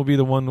 Which game will be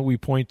the one that we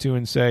point to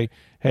and say,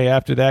 hey,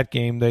 after that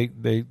game,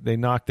 they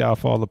knocked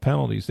off all the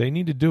penalties? They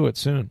need to do it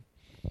soon.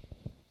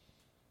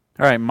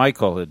 All right,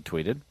 Michael had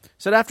tweeted,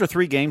 said after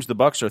 3 games, the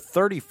Bucs are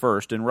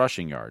 31st in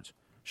rushing yards.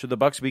 Should the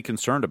Bucs be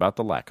concerned about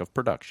the lack of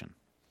production?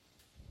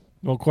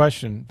 No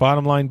question.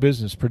 Bottom line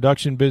business,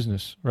 production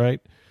business, right?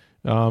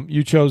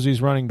 You chose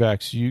these running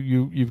backs.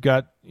 You've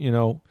got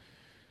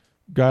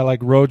guy like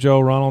Rojo,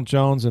 Ronald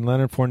Jones, and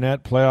Leonard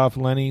Fournette, playoff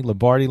Lenny,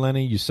 Lombardi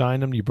Lenny. You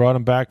signed him. You brought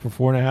him back for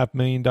 $4.5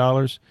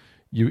 million.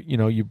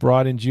 You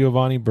brought in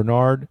Giovanni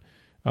Bernard,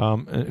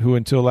 who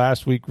until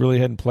last week really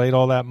hadn't played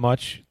all that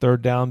much,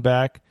 third down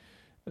back.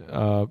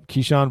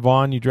 Keyshawn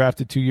Vaughn, you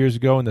drafted 2 years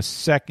ago in the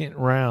second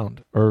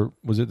round, or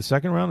was it the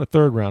second round? The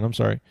third round, I'm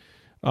sorry.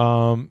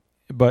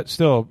 But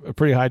still a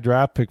pretty high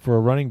draft pick for a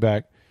running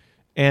back.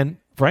 And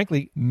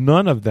frankly,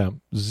 none of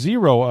them,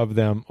 zero of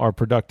them are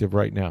productive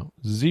right now.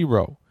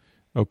 Zero.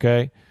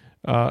 Okay.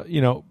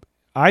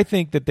 I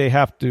think that they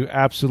have to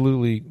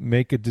absolutely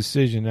make a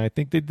decision. I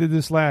think they did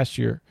this last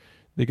year.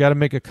 They got to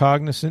make a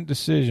cognizant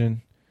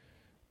decision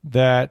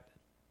that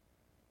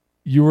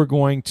you are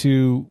going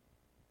to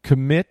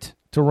commit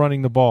to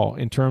running the ball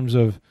in terms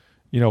of,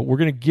 we're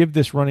going to give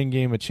this running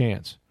game a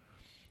chance.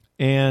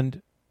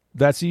 And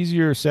that's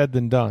easier said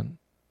than done,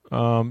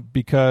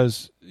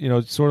 because,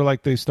 it's sort of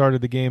like they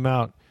started the game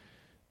out.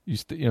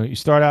 You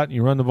start out and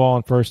you run the ball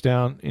on first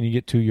down and you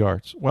get 2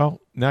 yards.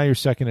 Well, now you're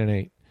 2nd and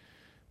 8.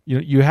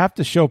 You have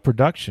to show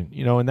production,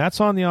 and that's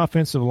on the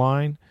offensive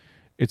line.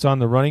 It's on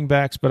the running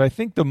backs. But I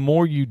think the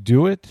more you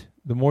do it,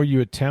 the more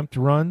you attempt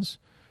runs,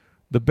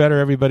 the better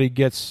everybody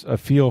gets a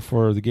feel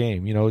for the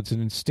game. It's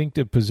an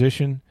instinctive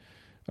position.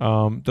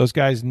 Those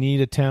guys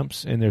need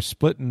attempts, and they're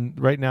splitting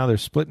right now. They're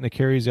splitting the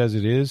carries as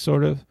it is,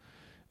 sort of.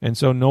 And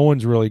so no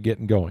one's really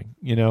getting going.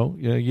 You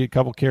get a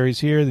couple carries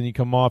here, then you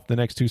come off. The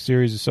next 2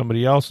 series is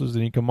somebody else's,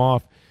 then you come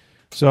off.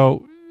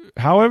 So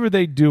however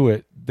they do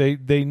it,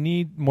 they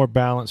need more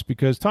balance,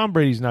 because Tom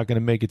Brady's not going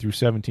to make it through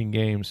 17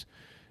 games.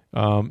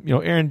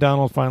 Aaron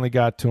Donald finally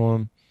got to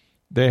him.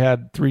 They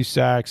had 3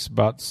 sacks,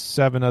 about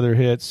 7 other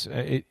hits.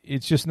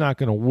 It's just not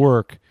going to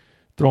work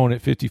throwing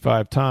it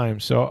 55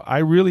 times. So I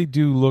really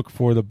do look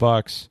for the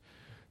Bucs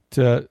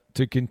to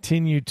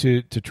continue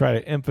to try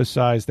to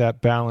emphasize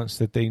that balance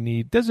that they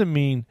need. Doesn't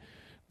mean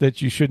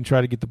that you shouldn't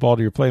try to get the ball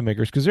to your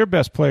playmakers, because their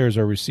best players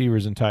are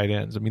receivers and tight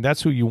ends. I mean,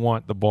 that's who you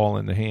want the ball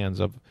in the hands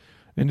of.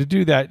 And to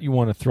do that, you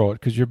want to throw it,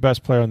 because your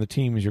best player on the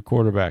team is your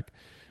quarterback.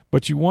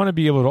 But you want to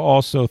be able to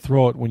also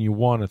throw it when you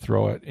want to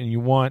throw it, and you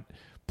want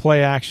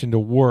play action to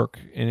work,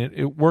 and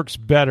it works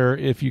better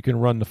if you can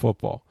run the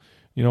football.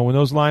 When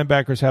those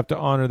linebackers have to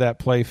honor that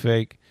play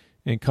fake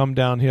and come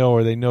downhill,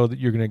 or they know that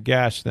you're going to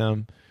gash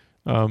them,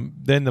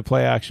 then the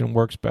play action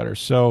works better.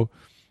 So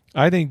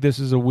I think this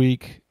is a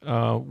week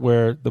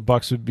where the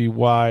Bucs would be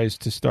wise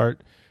to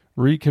start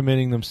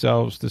recommitting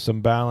themselves to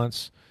some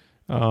balance,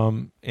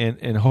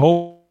 and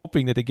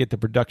hoping that they get the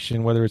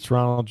production, whether it's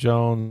Ronald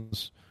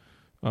Jones,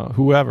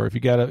 whoever. If you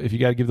got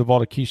to give the ball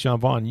to Keyshawn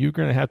Vaughn, you're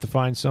going to have to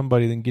find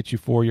somebody that can get you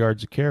 4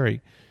 yards a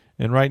carry.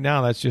 And right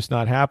now, that's just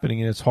not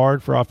happening. And it's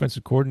hard for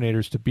offensive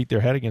coordinators to beat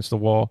their head against the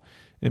wall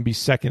and be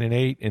 2nd and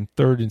 8 and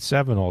 3rd and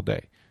 7 all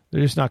day.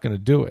 They're just not going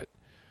to do it.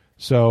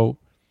 So,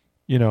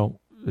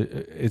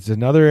 it's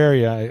another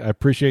area. I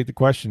appreciate the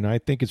question. I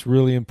think it's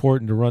really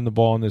important to run the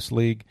ball in this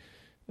league,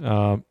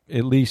 at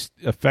least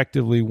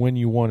effectively when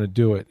you want to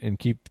do it, and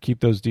keep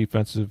those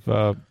defensive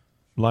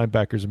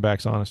linebackers and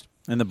backs honest.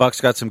 And the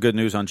Bucs got some good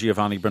news on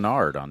Giovanni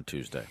Bernard on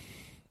Tuesday.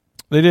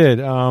 They did.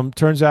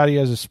 Turns out he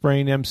has a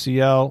sprained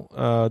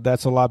MCL.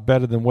 That's a lot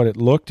better than what it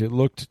looked. It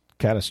looked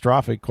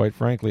catastrophic, quite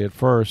frankly, at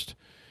first.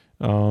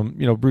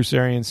 Bruce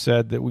Arians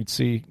said that we'd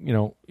see,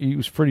 he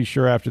was pretty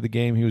sure after the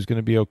game he was going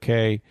to be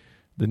okay.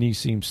 The knee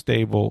seemed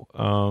stable,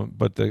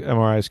 but the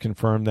MRIs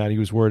confirmed that. He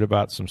was worried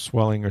about some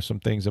swelling or some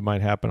things that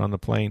might happen on the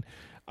plane.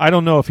 I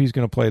don't know if he's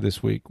going to play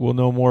this week. We'll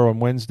know more on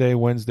Wednesday.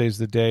 Wednesday's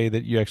the day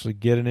that you actually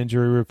get an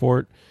injury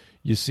report.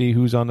 You see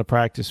who's on the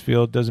practice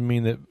field. Doesn't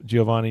mean that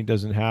Giovanni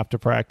doesn't have to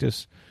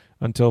practice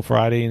until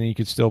Friday and he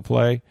could still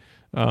play.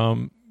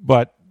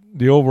 But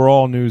the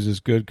overall news is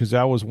good, because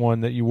that was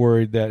one that you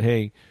worried that,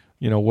 hey,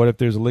 what if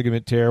there's a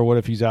ligament tear? What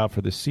if he's out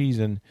for the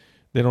season?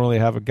 They don't really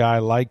have a guy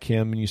like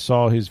him, and you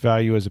saw his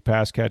value as a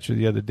pass catcher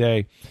the other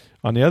day.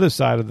 On the other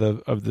side of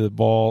the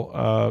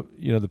ball,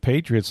 the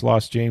Patriots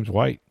lost James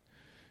White,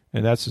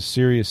 and that's a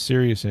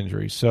serious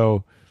injury.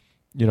 So,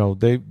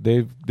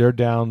 they're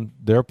down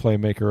their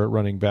playmaker at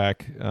running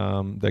back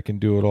that can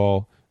do it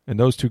all, and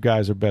those two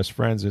guys are best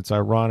friends. It's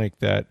ironic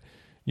that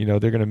they're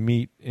going to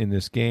meet in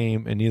this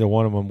game, and neither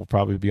one of them will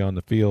probably be on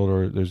the field,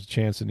 or there's a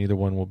chance that neither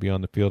one will be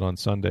on the field on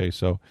Sunday.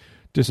 So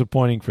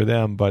disappointing for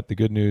them, but the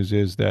good news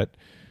is that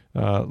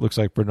looks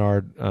like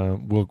Bernard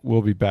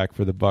will be back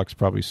for the Bucs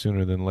probably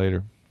sooner than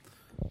later.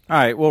 All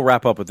right, we'll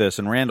wrap up with this.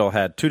 And Randall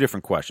had 2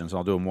 different questions.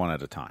 I'll do them one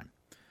at a time.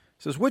 He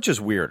says, which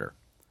is weirder,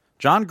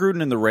 John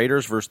Gruden and the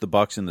Raiders versus the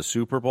Bucs in the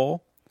Super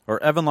Bowl,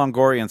 or Evan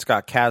Longoria and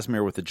Scott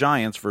Kazmir with the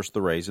Giants versus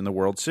the Rays in the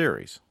World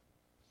Series?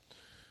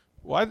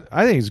 Well,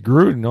 I think it's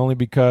Gruden, only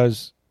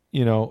because,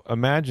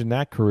 imagine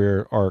that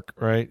career arc,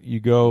 right? You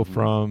go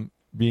from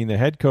being the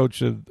head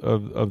coach of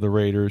the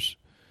Raiders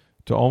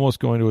to almost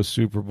going to a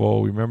Super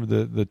Bowl. We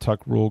remember the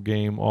Tuck Rule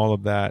game, all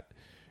of that.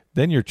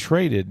 Then you're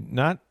traded,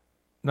 not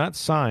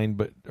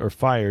signed or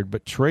fired,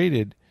 but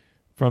traded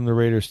from the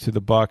Raiders to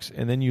the Bucs,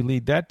 and then you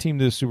lead that team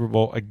to the Super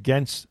Bowl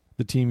against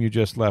the team you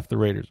just left, the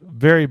Raiders.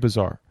 Very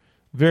bizarre.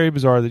 Very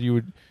bizarre that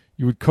you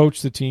You would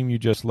coach the team you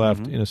just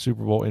left in a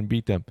Super Bowl and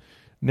beat them.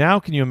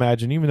 Now, can you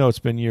imagine, even though it's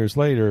been years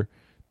later,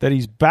 that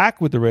he's back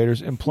with the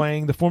Raiders and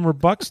playing the former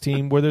Bucs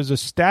team where there's a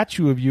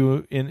statue of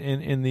you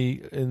in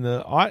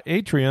the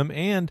atrium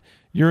and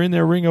you're in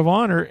their Ring of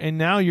Honor, and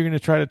now you're going to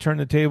try to turn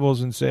the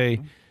tables and say,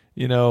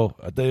 I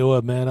tell you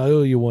what, man, I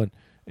owe you one.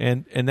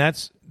 And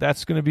that's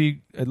going to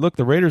be – look,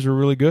 the Raiders are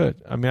really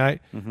good. I mean,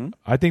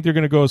 I think they're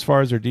going to go as far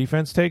as their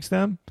defense takes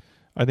them.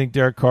 I think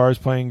Derek Carr is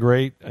playing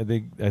great. I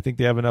think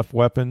they have enough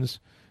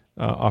weapons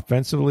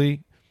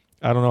offensively.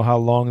 I don't know how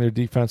long their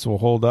defense will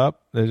hold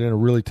up. They're in a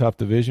really tough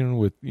division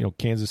with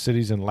Kansas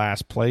City's in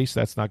last place.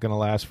 That's not going to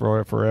last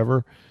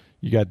forever.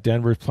 You got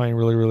Denver playing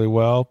really, really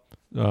well.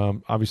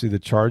 Obviously, the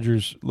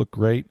Chargers look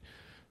great.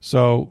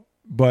 So,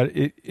 but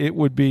it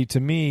would be, to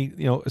me,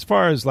 as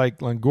far as like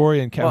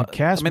Longoria and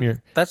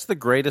Casimir. That's the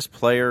greatest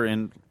player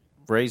in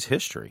Ray's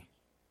history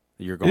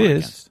that you're going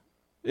against.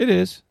 It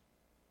is.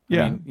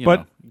 Yeah,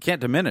 you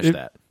can't diminish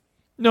that.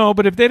 No,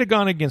 but if they'd have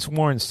gone against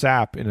Warren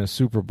Sapp in a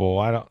Super Bowl,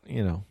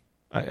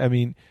 I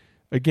mean,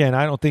 again,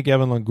 I don't think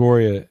Evan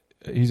Longoria,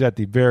 he's at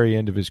the very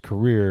end of his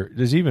career.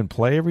 Does he even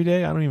play every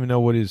day? I don't even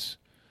know what his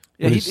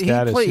status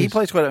is. He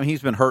plays quite. I mean,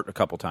 he's been hurt a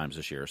couple times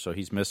this year, so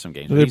he's missed some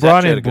games. So they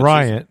brought in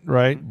Bryant,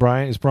 right?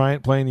 Is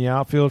Bryant playing the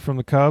outfield from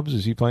the Cubs?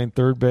 Is he playing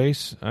third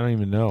base? I don't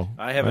even know.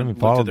 I haven't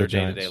looked at their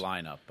day-to-day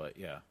lineup, but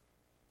yeah.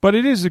 But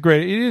it is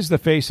the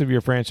face of your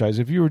franchise.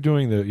 If you were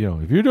doing if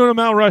you're doing a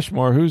Mount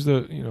Rushmore, who's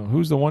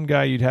the one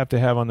guy you'd have to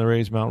have on the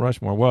Rays Mount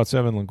Rushmore? Well, it's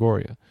Evan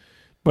Longoria,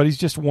 but he's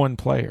just one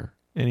player.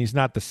 And he's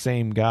not the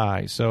same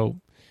guy.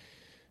 So,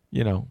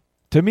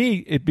 to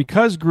me,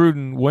 because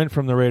Gruden went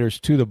from the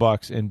Raiders to the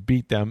Bucs and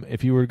beat them,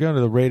 if you were going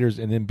to the Raiders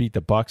and then beat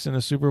the Bucs in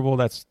a Super Bowl,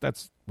 that's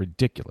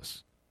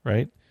ridiculous,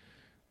 right?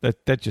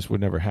 That just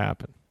would never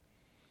happen.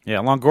 Yeah,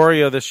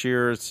 Longoria this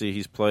year, let's see,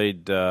 he's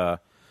played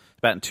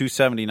batting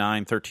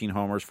 .279, 13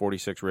 homers,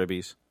 46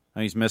 ribbies.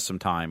 And he's missed some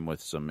time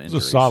with some injuries.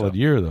 It's a solid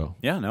year, though.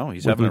 Yeah, no,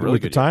 he's having a really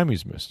good year. With the time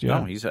he's missed, yeah.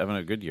 No, he's having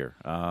a good year.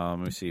 Let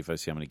me see if I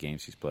see how many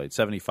games he's played.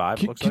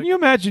 75, looks like. Can you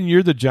imagine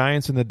you're the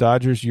Giants and the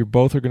Dodgers, you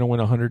both are going to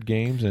win 100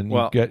 games, and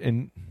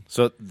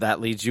so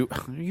that leads you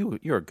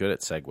are good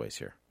at segues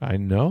here. I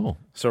know.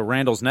 So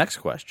Randall's next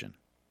question.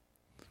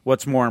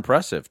 What's more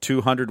impressive,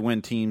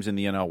 200-win teams in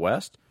the NL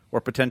West or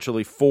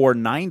potentially 4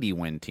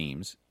 90-win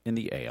teams in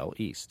the AL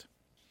East?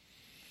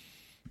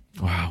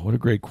 Wow, what a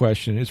great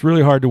question. It's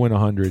really hard to win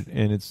 100,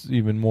 and it's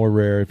even more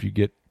rare if you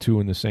get 2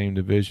 in the same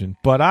division.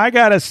 But I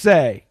got to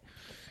say,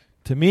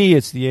 to me,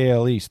 it's the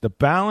AL East. The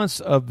balance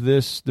of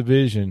this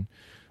division,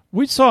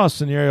 we saw a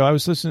scenario. I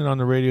was listening on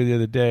the radio the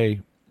other day.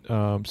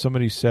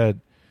 Somebody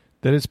said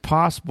that it's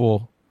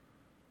possible,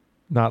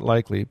 not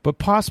likely, but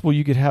possible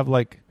you could have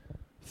like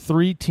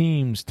 3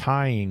 teams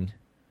tying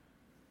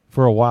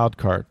for a wild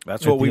card.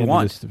 That's what we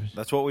want.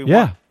 That's what we want.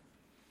 Yeah.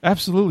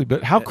 Absolutely,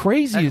 but how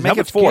crazy is that? How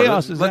much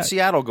chaos is that? Let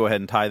Seattle go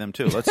ahead and tie them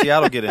too. Let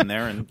Seattle get in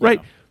there and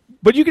right.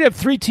 But you could have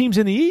 3 teams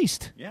in the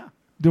East. Yeah,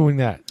 doing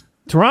that.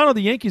 Toronto,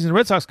 the Yankees, and the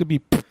Red Sox could be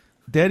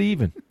dead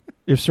even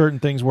if certain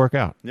things work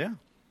out. Yeah, and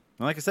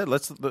like I said,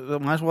 might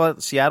as well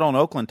let Seattle and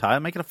Oakland tie.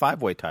 Make it a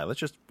 5-way tie. Let's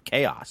just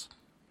chaos.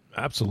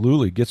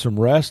 Absolutely, get some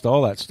rest,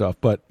 all that stuff.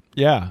 But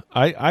yeah,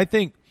 I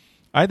think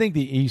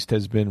the East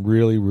has been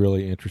really,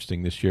 really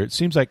interesting this year. It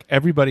seems like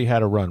everybody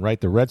had a run,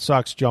 right? The Red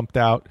Sox jumped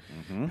out,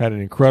 had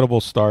an incredible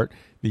start.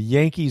 The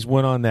Yankees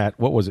went on that,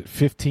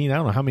 15? I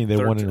don't know how many they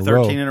won in a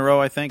row. 13 in a row,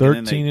 I think.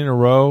 13 in a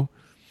row.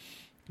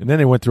 And then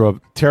they went through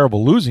a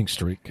terrible losing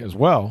streak as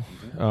well.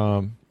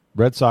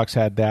 Red Sox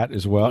had that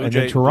as well. And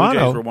then Toronto.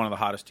 Blue Jays were one of the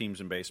hottest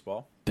teams in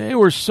baseball. They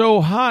were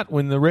so hot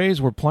when the Rays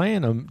were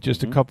playing them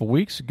just a couple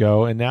weeks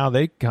ago, and now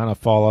they kind of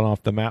fallen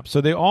off the map. So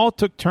they all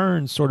took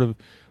turns sort of.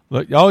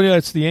 Like, oh, yeah,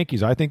 it's the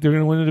Yankees. I think they're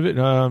going to win the division.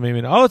 No, maybe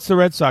not. Oh, it's the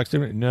Red Sox.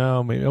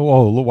 No, maybe.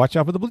 Oh, watch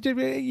out for the Blue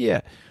Jays. Yeah.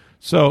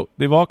 So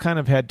they've all kind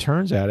of had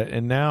turns at it,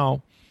 and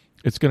now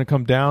it's going to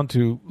come down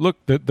to, look,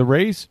 the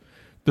Rays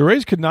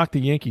could knock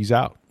the Yankees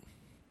out.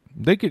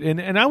 They could,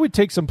 and I would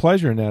take some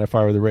pleasure in that if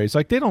I were the Rays.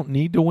 Like, they don't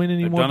need to win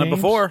any more games. They've done it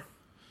before.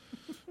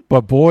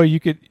 But, boy, you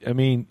could, I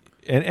mean,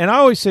 and I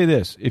always say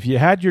this. If you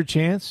had your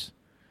chance,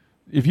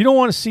 if you don't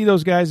want to see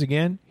those guys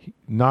again,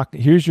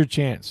 here's your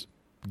chance.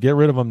 Get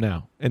rid of them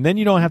now. And then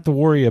you don't have to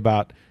worry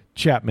about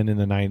Chapman in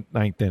the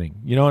ninth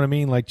inning. You know what I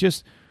mean? Like,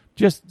 just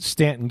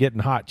Stanton getting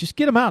hot. Just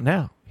get him out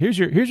now. Here's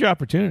your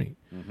opportunity.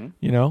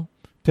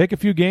 Take a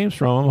few games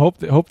from him.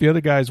 Hope the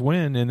other guys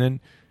win, and then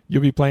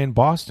you'll be playing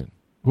Boston,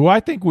 who I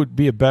think would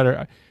be a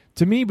better –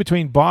 to me,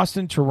 between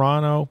Boston,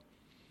 Toronto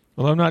 –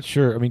 well, I'm not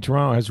sure. I mean,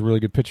 Toronto has a really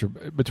good pitcher.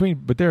 But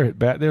they're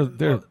bad.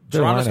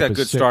 Toronto's got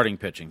good starting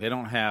pitching. They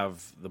don't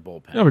have the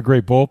bullpen. They have a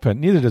great bullpen.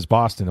 Neither does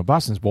Boston. No,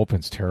 Boston's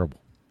bullpen's terrible.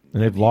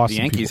 And they've lost. The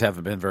Yankees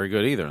haven't been very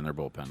good either in their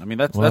bullpen. I mean,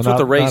 that's what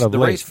the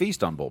Rays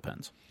feast on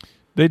bullpens.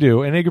 They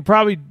do, and they could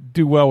probably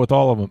do well with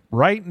all of them.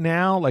 Right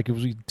now, like if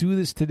we do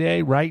this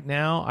today, right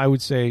now, I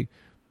would say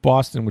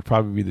Boston would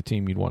probably be the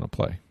team you'd want to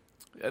play.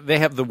 They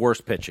have the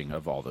worst pitching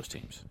of all those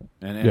teams.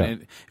 And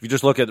if you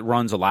just look at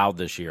runs allowed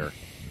this year,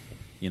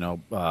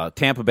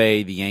 Tampa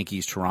Bay, the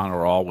Yankees, Toronto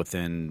are all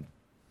within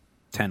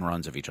 10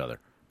 runs of each other.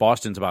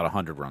 Boston's about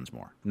 100 runs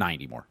more,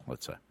 90 more,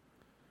 let's say.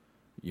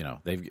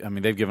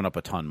 They've given up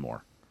a ton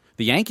more.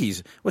 The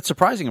Yankees, what's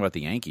surprising about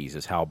the Yankees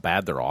is how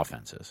bad their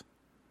offense is.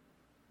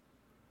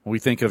 When we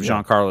think of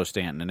Giancarlo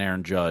Stanton and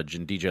Aaron Judge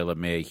and DJ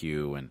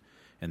LeMahieu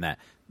and that,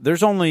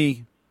 there's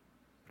only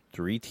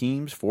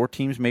 4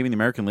 teams maybe in the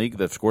American League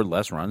that have scored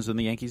less runs than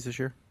the Yankees this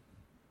year.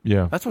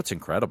 Yeah. That's what's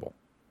incredible.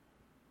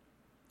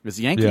 Because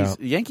the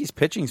Yankees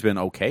pitching's been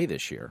okay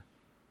this year.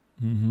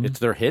 Mm-hmm. It's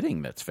their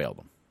hitting that's failed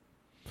them.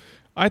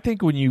 I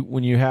think when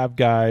you have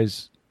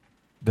guys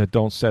that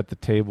don't set the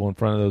table in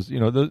front of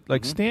those,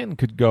 like Stanton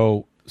could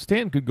go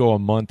a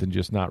month and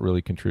just not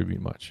really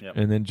contribute much. Yep.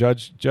 And then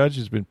Judge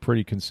has been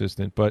pretty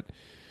consistent, but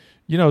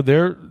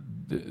the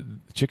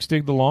chicks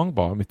dig the long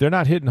ball. I mean, if they're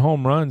not hitting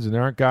home runs and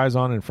there aren't guys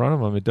on in front of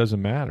them, it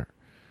doesn't matter.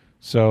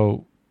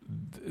 So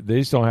they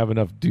just don't have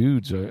enough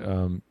dudes.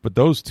 But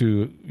those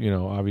two,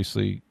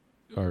 obviously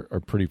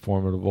are pretty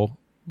formidable.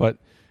 But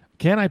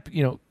can I,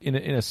 in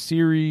a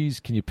series,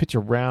 can you pitch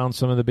around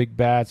some of the big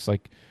bats?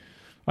 Like,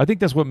 I think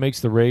that's what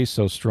makes the Rays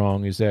so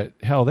strong is that,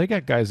 hell, they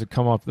got guys that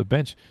come off the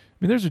bench. I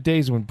mean, there's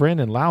days when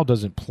Brandon Lau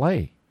doesn't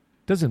play.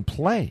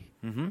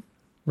 Mm-hmm.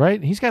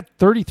 Right? He's got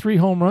 33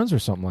 home runs or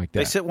something like that.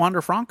 They sit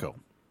Wander Franco.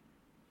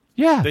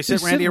 Yeah. They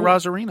sit Randy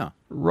Arozarena.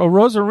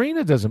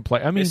 Arozarena doesn't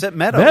play. I mean, they sit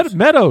Meadows.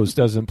 Meadows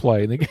doesn't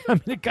play.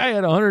 The guy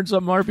had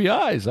 100-something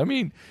RBIs. I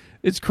mean,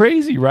 it's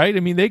crazy, right? I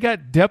mean, they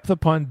got depth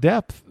upon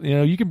depth.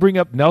 You can bring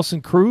up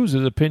Nelson Cruz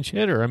as a pinch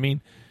hitter. I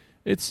mean,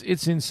 it's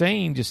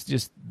insane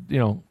just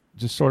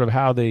sort of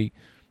how they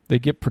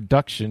get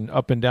production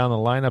up and down the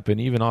lineup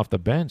and even off the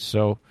bench.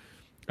 So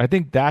I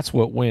think that's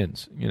what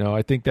wins.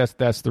 I think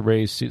that's the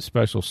Rays'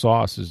 special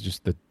sauce is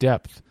just the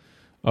depth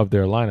of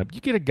their lineup.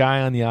 You get a guy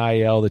on the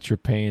IL that you're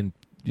paying,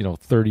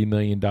 $30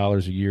 million a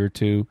year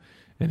to,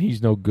 and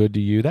he's no good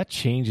to you. That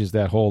changes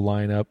that whole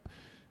lineup.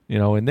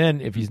 And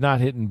then if he's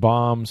not hitting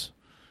bombs,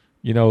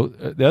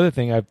 the other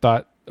thing I've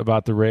thought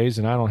about the Rays,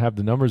 and I don't have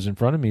the numbers in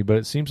front of me, but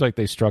it seems like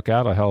they struck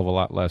out a hell of a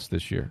lot less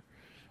this year.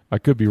 I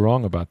could be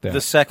wrong about that.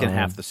 The second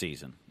half of the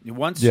season.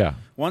 Once,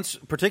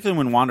 particularly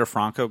when Wander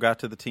Franco got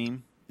to the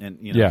team, and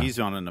he's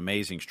on an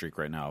amazing streak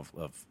right now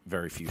of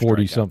very few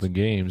 40-something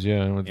games,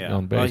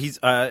 on base. Well, he's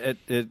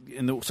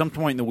in some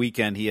point in the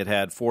weekend he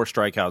had 4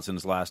 strikeouts in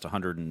his last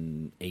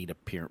 108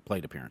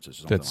 plate appearances.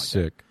 Or something That's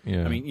like sick. That.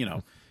 Yeah, I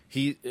mean,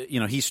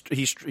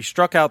 he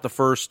struck out the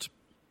first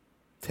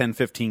 10,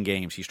 15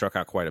 games. He struck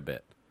out quite a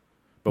bit,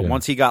 but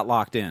once he got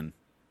locked in,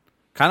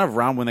 kind of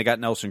around when they got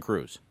Nelson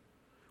Cruz,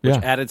 which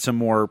added some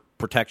more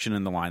protection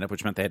in the lineup,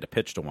 which meant they had to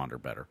pitch to Wander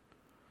better.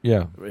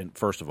 Yeah.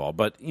 First of all.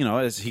 But,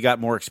 as he got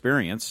more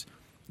experience,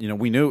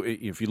 we knew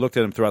if you looked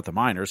at him throughout the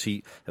minors,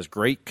 he has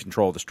great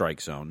control of the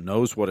strike zone,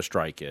 knows what a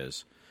strike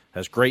is,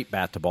 has great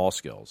bat-to-ball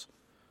skills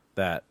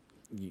that,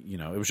 it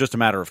was just a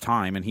matter of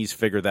time, and he's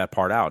figured that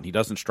part out. He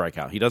doesn't strike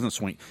out. He doesn't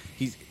swing.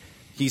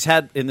 He's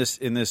had in this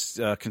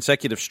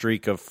consecutive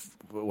streak of,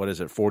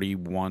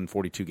 41,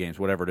 42 games,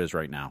 whatever it is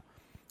right now,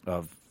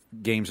 of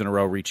games in a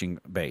row reaching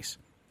base.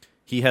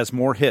 He has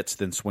more hits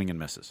than swing and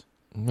misses.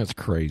 That's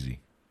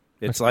crazy.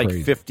 It's like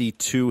crazy.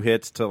 52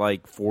 hits to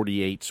like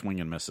 48 swing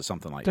and misses,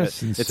 something like that.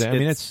 That's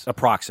insane. It's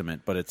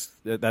approximate, but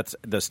that's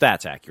the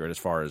stats accurate as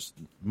far as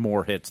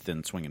more hits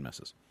than swing and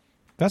misses.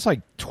 That's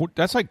like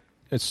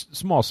it's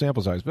small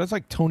sample size, but that's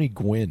like Tony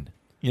Gwynn.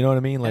 You know what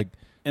I mean? Like,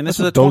 and this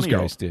is what those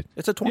guys did.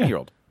 It's a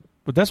 20-year-old.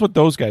 But that's what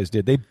those guys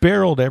did. They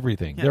barreled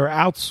everything. Yeah. Their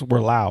outs were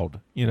loud.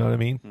 You know what I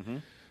mean? Mm-hmm.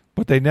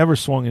 But they never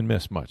swung and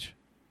missed much.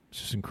 It's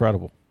just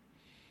incredible.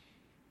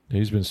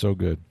 He's been so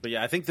good. But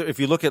yeah, I think that if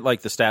you look at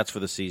like the stats for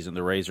the season,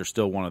 the Rays are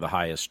still one of the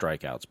highest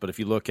strikeouts. But if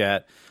you look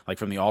at like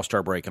from the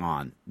All-Star break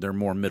on, they're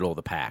more middle of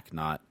the pack,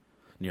 not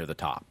near the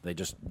top.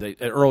 They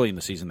early in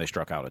the season they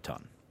struck out a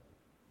ton.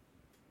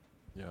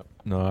 Yeah.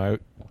 No,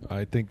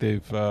 I think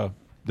they've got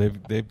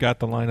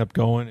the lineup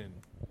going, and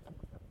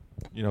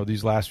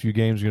these last few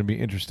games are going to be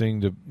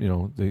interesting.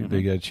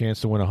 They get a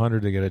chance to win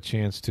 100. They get a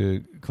chance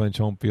to clinch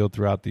home field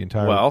throughout the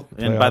entire. Well,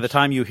 playoffs. And by the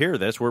time you hear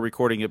this, we're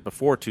recording it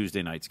before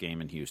Tuesday night's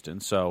game in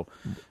Houston, so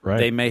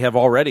they may have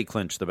already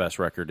clinched the best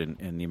record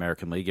in the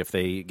American League if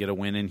they get a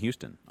win in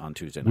Houston on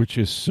Tuesday night, which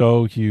is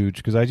so huge.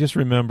 Because I just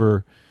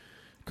remember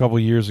a couple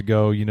of years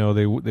ago,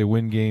 they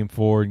win Game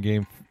 4 and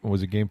Game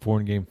 4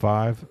 and Game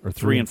 5 or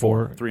 3 and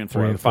 4, 3 and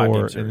 4,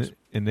 5-game series,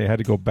 and they had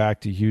to go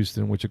back to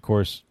Houston, which of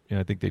course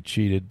I think they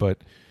cheated, but.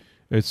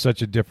 It's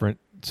such a different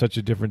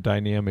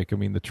dynamic. I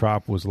mean, the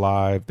Trop was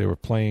live; they were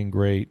playing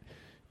great.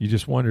 You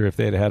just wonder if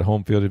they had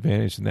home field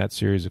advantage in that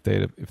series, if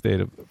they'd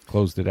have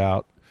closed it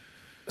out.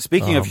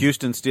 Speaking of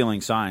Houston stealing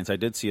signs, I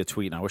did see a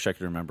tweet, and I wish I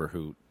could remember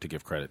who to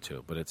give credit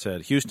to, but it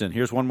said, "Houston,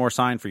 here's one more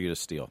sign for you to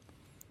steal,"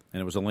 and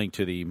it was a link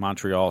to the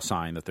Montreal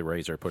sign that the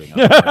Rays are putting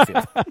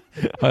up.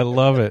 I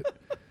love it.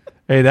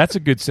 Hey, that's a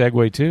good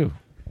segue too.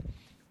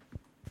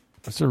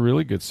 That's a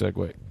really good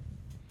segue.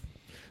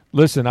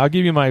 Listen, I'll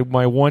give you my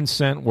 1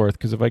 cent worth,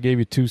 because if I gave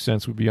you 2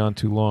 cents, we'd be on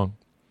too long.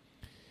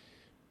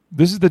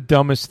 This is the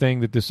dumbest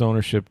thing that this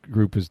ownership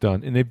group has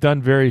done, and they've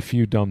done very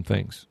few dumb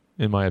things,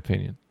 in my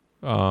opinion.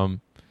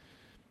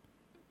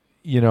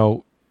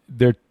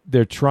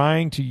 they're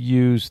trying to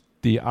use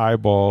the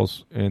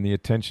eyeballs and the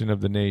attention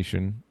of the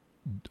nation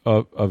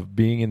of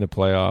being in the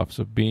playoffs,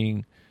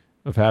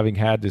 of having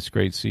had this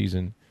great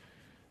season,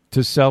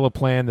 to sell a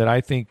plan that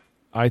I think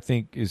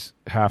is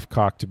half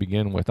cocked to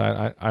begin with.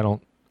 I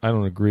don't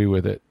agree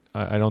with it.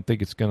 I don't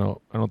think it's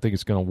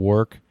gonna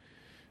work.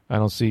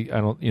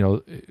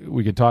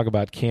 We can talk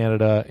about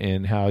Canada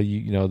and how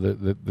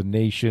the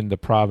nation, the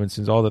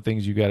provinces, all the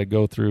things you got to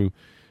go through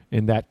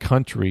in that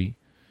country,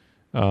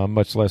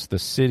 much less the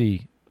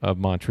city of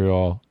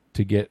Montreal,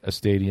 to get a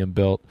stadium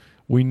built.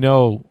 We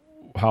know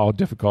how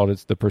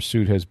difficult the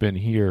pursuit has been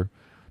here.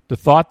 The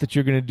thought that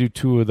you're going to do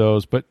two of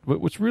those, but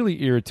what's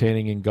really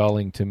irritating and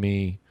gulling to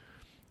me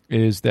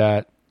is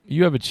that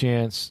you have a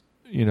chance,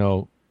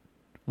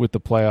 with the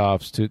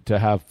playoffs to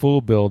have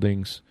full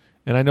buildings,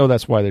 and I know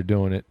that's why they're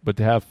doing it, but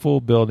to have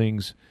full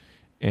buildings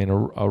and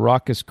a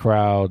raucous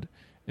crowd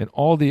and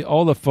all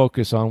the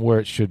focus on where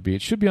it should be.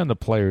 It should be on the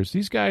players.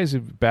 These guys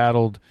have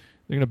battled.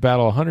 They're going to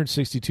battle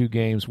 162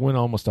 games, win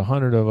almost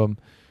 100 of them.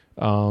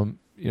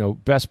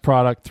 Best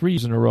product 3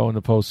 years in a row in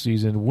the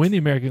postseason, win the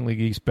American League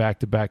East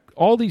back-to-back,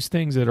 all these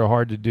things that are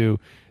hard to do,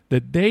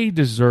 that they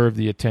deserve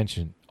the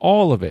attention,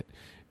 all of it.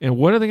 And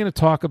what are they going to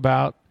talk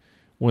about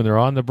when they're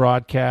on the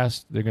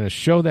broadcast? They're going to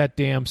show that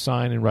damn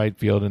sign in right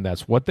field, and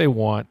that's what they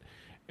want.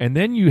 And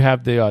then you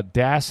have the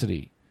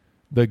audacity,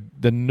 the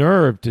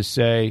nerve to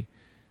say,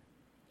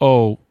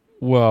 oh,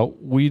 well,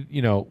 we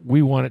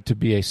want it to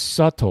be a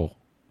subtle?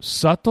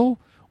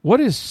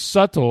 What is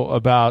subtle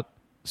about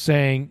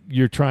saying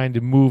you're trying to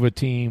move a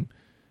team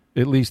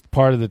at least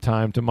part of the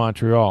time to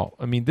Montreal?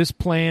 I mean, this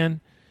plan,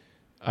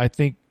 I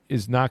think,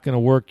 is not going to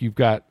work. You've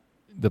got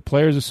the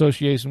Players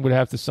Association would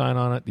have to sign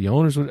on it. The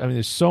owners would. I mean,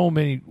 there's so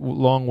many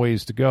long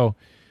ways to go.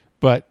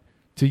 But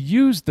to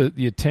use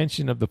the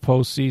attention of the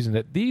postseason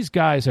that these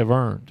guys have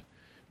earned,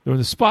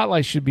 the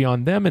spotlight should be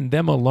on them and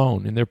them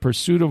alone in their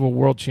pursuit of a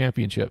world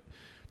championship.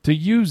 To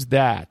use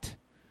that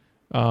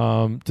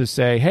to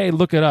say, hey,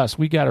 look at us.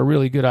 We got a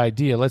really good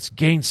idea. Let's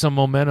gain some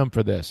momentum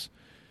for this.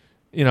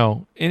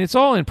 And it's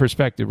all in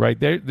perspective, right?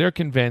 They're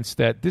convinced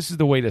that this is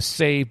the way to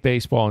save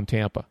baseball in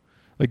Tampa.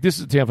 Like, this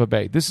is Tampa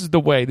Bay. This is the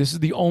way. This is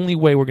the only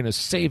way we're going to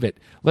save it.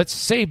 Let's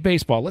save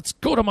baseball. Let's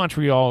go to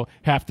Montreal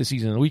half the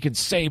season and we can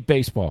save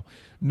baseball.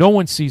 No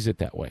one sees it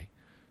that way.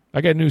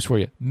 I got news for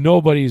you.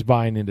 Nobody's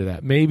buying into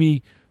that.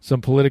 Maybe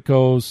some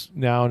politicos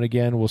now and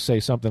again will say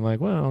something like,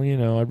 well,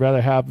 I'd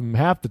rather have them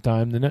half the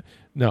time than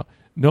no.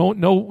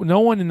 No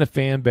one in the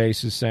fan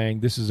base is saying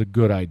this is a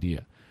good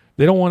idea.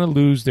 They don't want to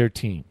lose their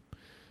team.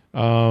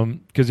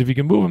 Because if you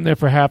can move them there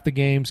for half the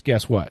games,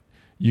 guess what?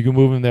 You can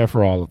move them there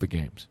for all of the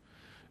games.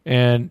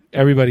 And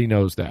everybody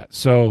knows that.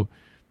 So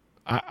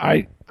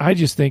I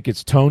just think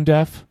it's tone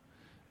deaf.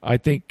 I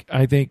think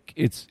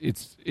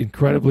it's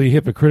incredibly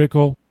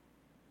hypocritical.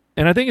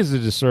 And I think it's a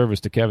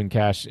disservice to Kevin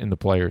Cash and the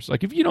players.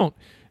 Like, if you want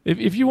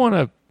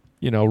to,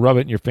 rub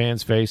it in your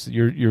fans' face that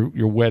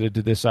you're wedded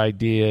to this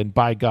idea, and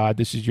by God,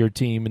 this is your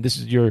team and this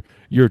is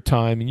your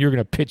time, and you're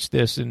going to pitch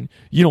this, and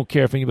you don't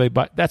care if anybody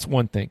buys. That's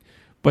one thing.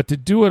 But to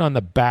do it on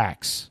the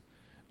backs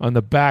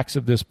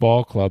of this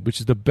ball club, which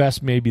is the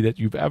best maybe that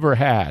you've ever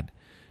had,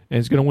 and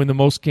it's going to win the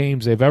most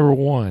games they've ever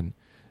won,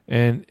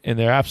 and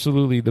they're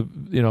absolutely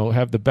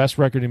have the best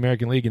record in the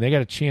American League, and they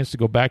got a chance to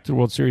go back to the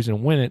World Series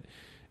and win it,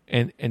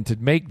 and to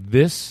make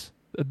this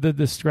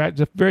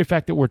the very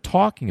fact that we're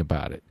talking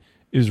about it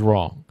is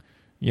wrong.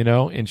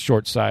 And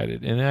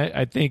short-sighted. And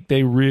I think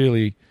they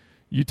really,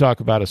 you talk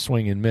about a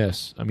swing and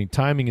miss. I mean,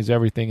 timing is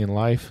everything in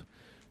life.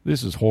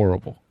 This is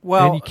horrible.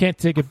 Well, and you can't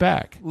take it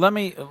back. Let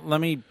me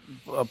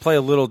play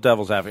a little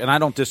devil's advocate, and I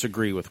don't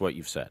disagree with what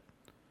you've said.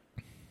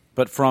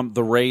 But from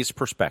the Rays'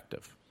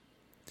 perspective,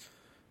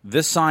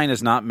 this sign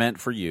is not meant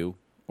for you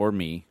or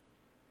me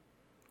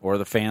or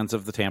the fans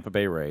of the Tampa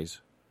Bay Rays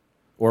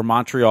or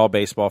Montreal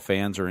baseball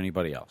fans or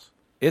anybody else.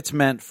 It's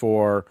meant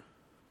for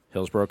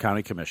Hillsborough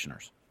County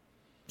Commissioners,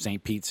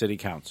 St. Pete City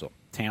Council,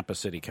 Tampa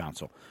City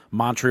Council,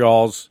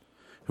 Montreal's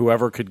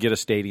whoever could get a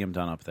stadium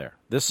done up there.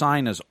 This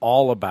sign is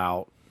all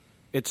about,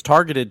 it's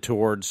targeted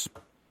towards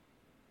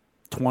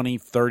 20,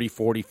 30,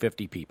 40,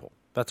 50 people.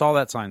 That's all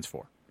that sign's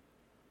for.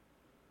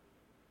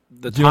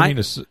 I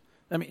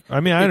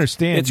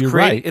understand. You're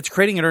right. It's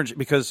creating an urgency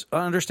because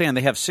understand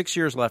they have 6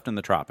 years left in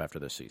the Trop after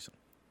this season.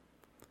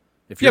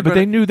 But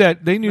they knew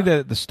that. They knew that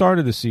at the start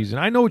of the season.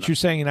 I know what you're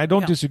saying, and I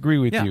don't disagree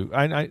with you.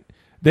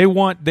 They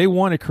want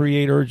to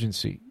create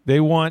urgency.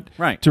 They want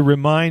to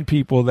remind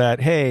people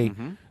that, hey,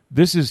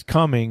 this is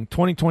coming,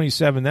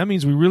 2027. That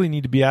means we really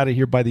need to be out of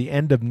here by the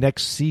end of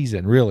next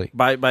season, really.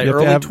 By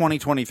early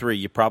 2023,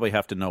 you probably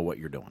have to know what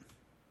you're doing.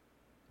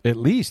 At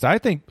least, I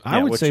think,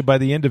 I would say by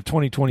the end of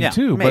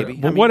 2022. Maybe.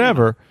 But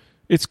whatever,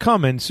 it's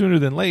coming sooner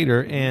than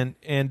later, and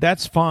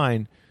that's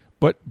fine.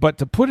 But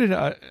to put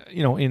it,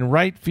 in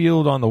right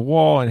field on the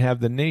wall and have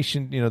the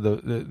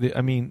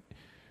nation,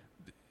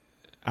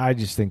 I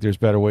just think there's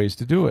better ways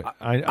to do it.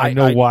 I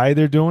know why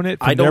they're doing it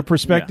from their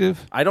perspective.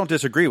 Yeah, I don't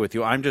disagree with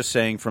you. I'm just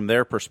saying from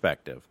their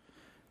perspective,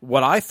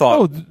 what I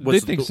thought they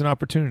think it's an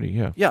opportunity,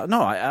 yeah. Yeah,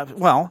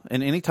 no,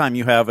 and anytime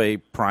you have a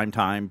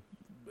primetime,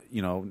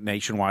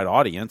 nationwide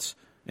audience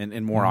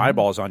and more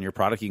eyeballs on your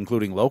product,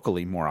 including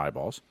locally more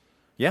eyeballs,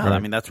 yeah, right. I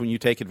mean, that's when you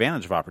take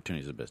advantage of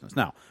opportunities of business.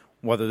 Now,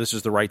 whether this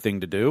is the right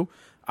thing to do,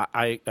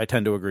 I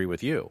tend to agree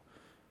with you.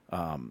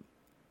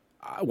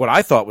 What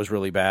I thought was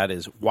really bad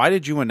is, why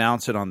did you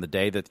announce it on the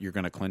day that you're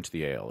going to clinch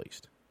the AL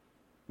East?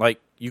 Like,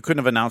 you couldn't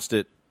have announced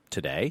it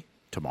today,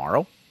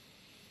 tomorrow.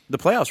 The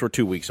playoffs were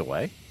 2 weeks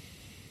away.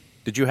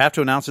 Did you have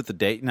to announce it the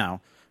day?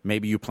 Now,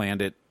 maybe you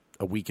planned it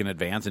a week in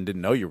advance and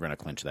didn't know you were going to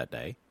clinch that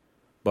day.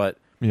 But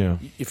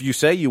if you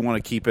say you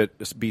want to keep it,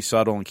 be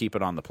subtle and keep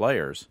it on the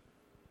players,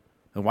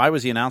 then why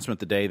was the announcement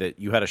the day that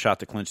you had a shot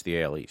to clinch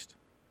the AL East?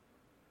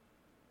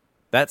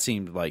 That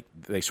seemed like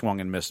they swung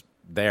and missed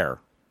there,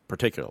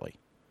 particularly.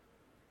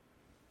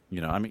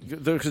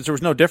 Because there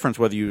was no difference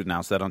whether you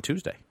announced that on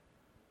Tuesday,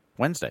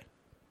 Wednesday.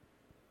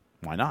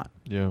 Why not?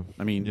 Yeah.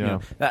 I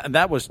mean,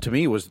 that was, to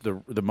me, was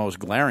the most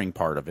glaring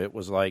part of it,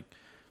 was like,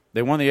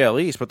 they won the AL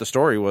East, but the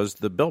story was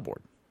the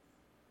billboard.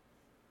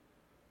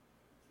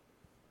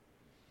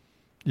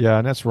 Yeah,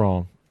 and that's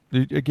wrong.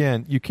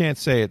 Again, you can't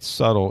say it's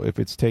subtle if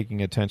it's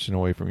taking attention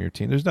away from your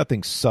team. There's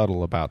nothing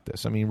subtle about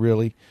this. I mean,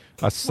 really,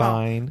 a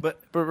sign. Well,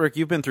 but Rick,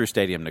 you've been through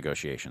stadium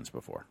negotiations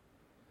before.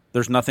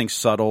 There's nothing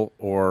subtle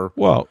or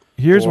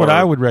here's what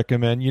I would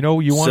recommend. You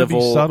want to be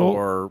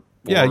subtle,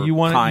 you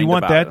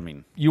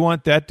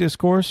want that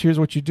discourse. Here's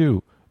what you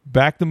do: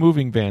 back the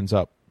moving vans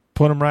up,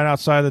 put them right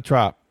outside the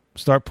Trop,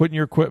 start putting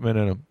your equipment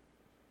in them.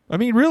 I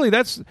mean, really,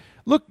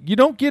 you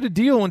don't get a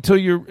deal until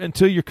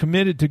you're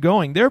committed to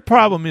going. Their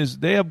problem is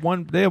they have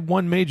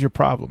one major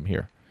problem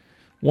here,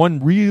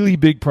 one really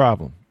big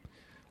problem.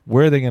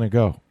 Where are they going to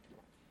go?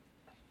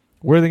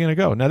 Where are they going to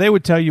go? Now, they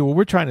would tell you, well,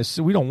 we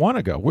don't want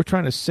to go. We're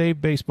trying to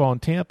save baseball in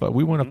Tampa.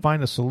 We want to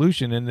find a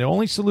solution, and the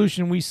only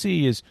solution we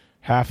see is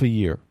half a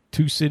year,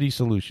 2-city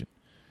solution.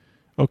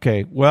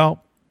 Okay,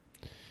 well,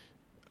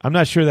 I'm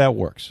not sure that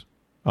works.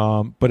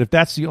 But if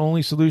that's the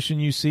only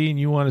solution you see and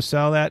you want to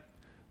sell that,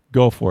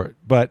 go for it.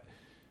 But,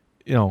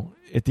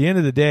 at the end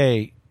of the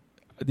day,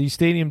 these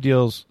stadium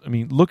deals, I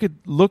mean, look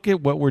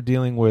at what we're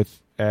dealing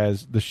with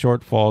as the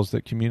shortfalls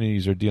that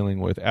communities are dealing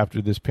with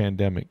after this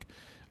pandemic.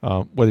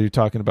 Whether you're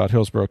talking about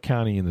Hillsborough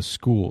County and the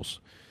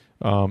schools,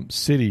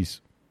 cities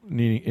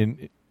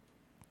in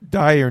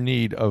dire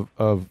need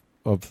of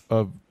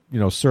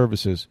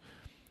services.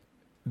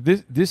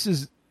 This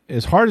is,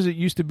 as hard as it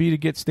used to be to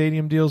get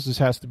stadium deals, this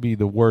has to be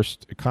the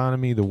worst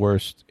economy, the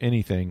worst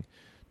anything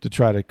to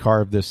try to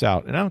carve this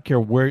out. And I don't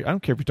care if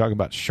you're talking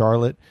about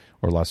Charlotte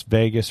or Las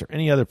Vegas or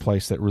any other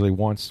place that really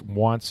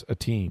wants a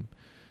team.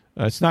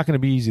 It's not going to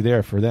be easy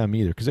there for them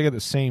either, because they got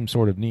the same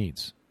sort of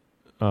needs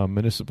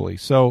municipally.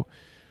 So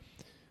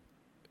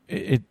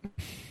I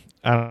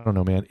don't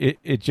know, man.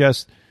 It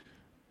just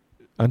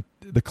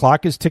the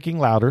clock is ticking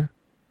louder.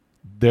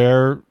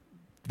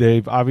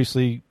 They've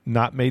obviously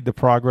not made the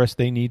progress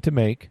they need to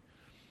make.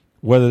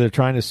 Whether they're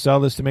trying to sell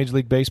this to Major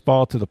League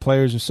Baseball, to the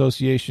Players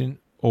Association,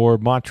 or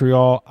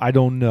Montreal, I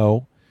don't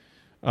know.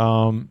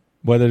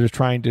 Whether they're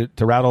trying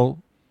to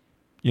rattle,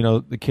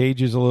 the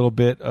cages a little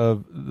bit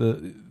of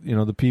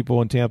the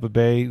people in Tampa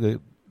Bay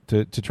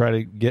to try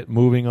to get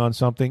moving on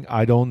something,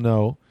 I don't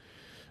know.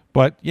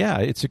 But yeah,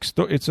 it's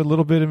a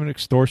little bit of an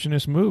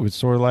extortionist move. It's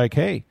sort of like,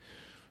 hey,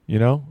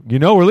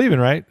 we're leaving,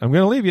 right? I'm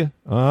going to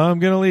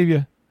leave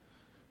you.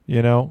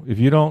 If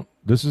you don't,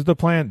 this is the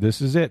plan. This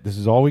is it. This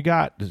is all we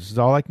got. This is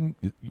all I can.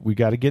 We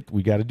got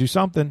to do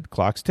something.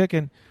 Clock's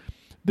ticking.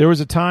 There was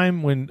a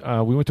time when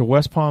we went to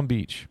West Palm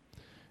Beach,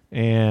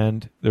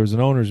 and there was an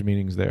owners'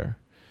 meetings there.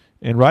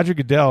 And Roger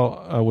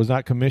Goodell was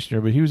not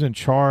commissioner, but he was in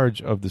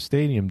charge of the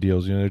stadium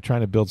deals. They're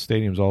trying to build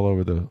stadiums all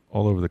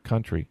over the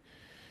country.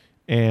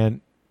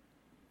 And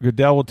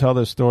Goodell will tell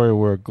this story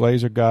where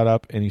Glazer got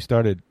up and he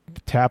started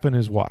tapping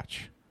his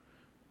watch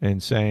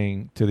and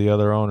saying to the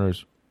other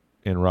owners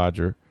and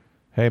Roger,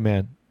 hey,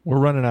 man, we're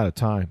running out of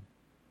time.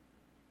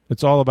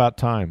 It's all about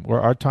time.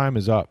 Our time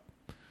is up.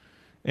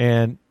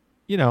 And,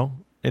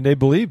 and they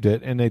believed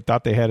it, and they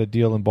thought they had a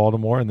deal in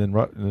Baltimore, and then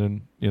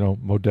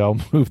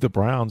Modell moved the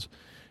Browns,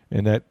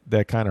 and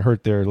that kind of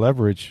hurt their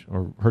leverage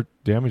or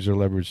damaged their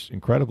leverage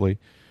incredibly.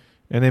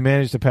 And they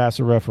managed to pass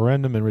a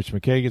referendum, and Rich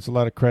McKay gets a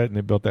lot of credit, and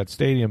they built that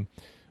stadium.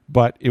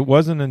 But it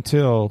wasn't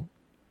until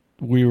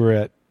we were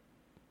at,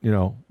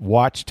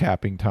 watch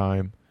tapping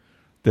time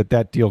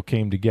that deal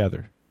came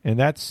together. And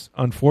that's,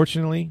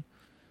 unfortunately,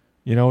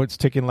 it's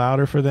ticking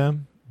louder for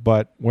them,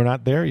 but we're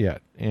not there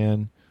yet.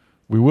 And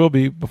we will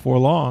be before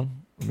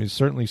long. I mean,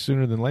 certainly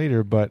sooner than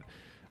later, but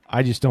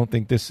I just don't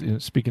think this,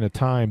 speaking of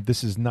time,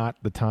 this is not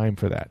the time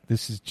for that.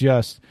 This is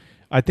just,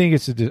 I think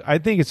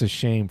it's a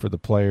shame for the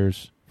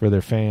players, for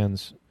their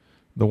fans,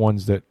 the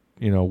ones that,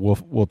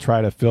 will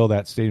try to fill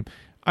that stadium.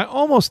 I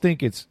almost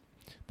think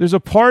there's a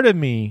part of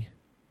me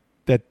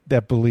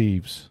that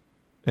believes,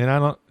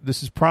 and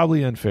this is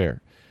probably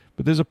unfair,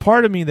 but there's a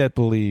part of me that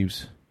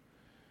believes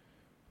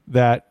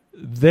that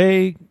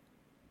they,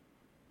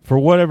 for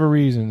whatever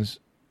reasons,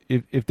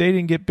 if they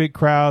didn't get big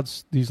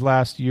crowds these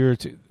last year,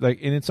 and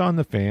it's on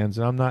the fans,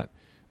 and I'm not,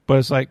 but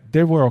it's like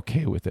they were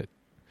okay with it.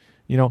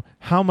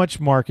 How much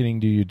marketing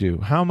do you do?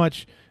 How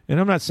much? And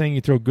I'm not saying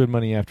you throw good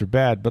money after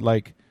bad, but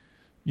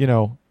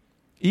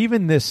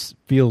even this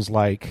feels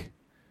like,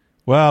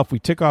 well, if we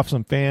tick off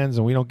some fans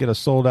and we don't get a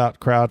sold-out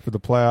crowd for the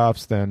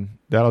playoffs, then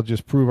that'll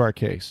just prove our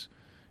case.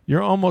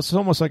 It's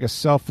almost like a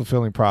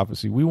self-fulfilling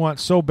prophecy. We want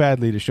so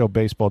badly to show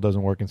baseball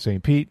doesn't work in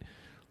St. Pete.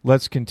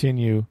 Let's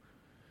continue,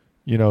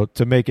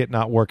 to make it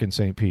not work in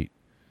St. Pete.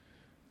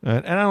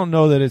 And I don't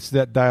know that it's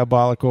that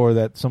diabolical or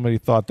that somebody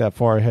thought that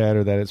far ahead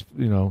or that it's,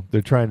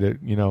 they're trying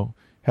to,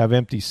 have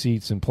empty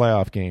seats in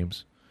playoff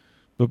games.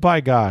 But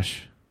by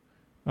gosh,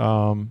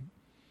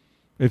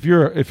 if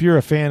you're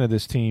a fan of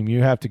this team,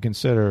 you have to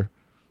consider,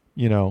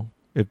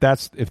 if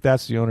that's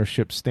the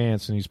ownership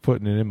stance and he's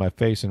putting it in my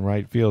face in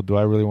right field, do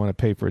I really want to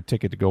pay for a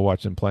ticket to go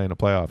watch them play in a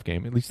playoff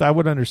game? At least I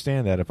would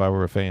understand that if I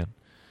were a fan.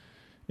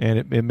 And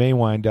it may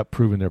wind up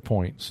proving their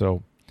point.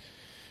 So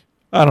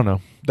I don't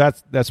know.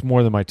 That's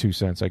more than my 2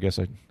 cents. I guess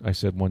I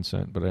said 1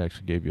 cent, but I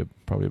actually gave you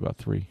probably about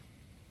 3.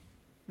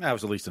 That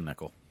was at least a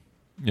nickel.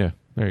 Yeah,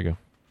 there you go.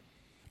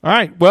 All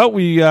right. Well,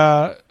 we're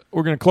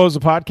going to close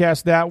the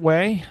podcast that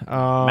way.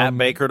 Matt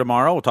Baker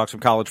tomorrow. We'll talk some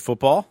college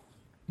football.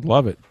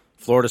 Love it.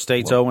 Florida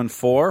State's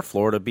 0-4.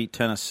 Florida beat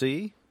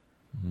Tennessee.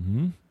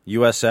 Mm-hmm.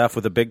 USF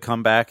with a big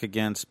comeback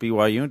against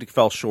BYU. It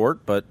fell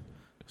short, but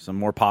some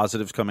more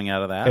positives coming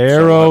out of that.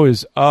 Arrow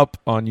is up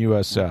on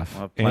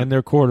USF and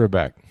their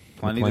quarterback.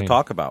 Plenty to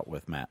talk about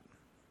with Matt.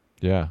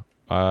 Yeah,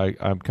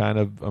 I'm kind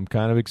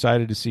of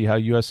excited to see how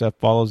USF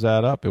follows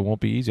that up. It won't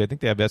be easy. I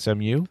think they have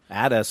SMU.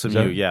 At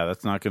SMU, yeah,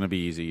 that's not going to be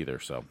easy either.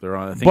 So they're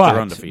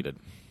undefeated.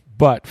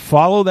 But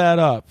follow that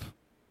up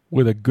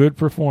with a good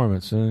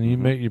performance,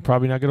 and you're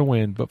probably not going to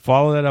win. But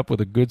follow that up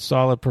with a good,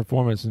 solid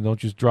performance, and don't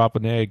just drop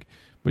an egg.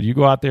 But you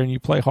go out there and you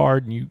play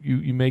hard, and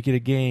you make it a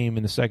game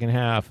in the second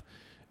half.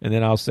 And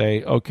then I'll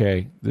say,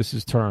 okay, this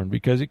is turned.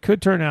 Because it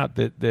could turn out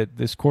that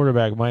this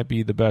quarterback might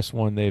be the best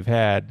one they've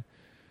had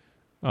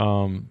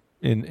in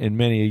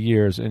many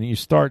years. And you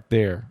start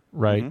there,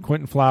 right? Mm-hmm.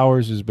 Quentin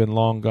Flowers has been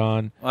long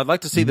gone. I'd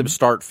like to see them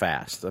start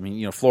fast. I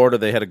mean, Florida,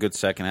 they had a good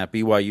second half.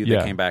 BYU,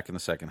 they came back in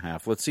the second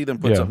half. Let's see them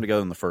put something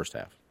together in the first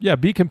half. Yeah,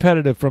 be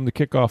competitive from the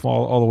kickoff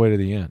all the way to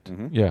the end.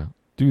 Mm-hmm. Yeah,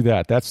 do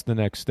that. That's the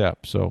next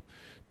step. So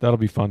that'll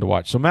be fun to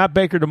watch. So Matt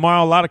Baker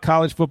tomorrow, a lot of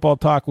college football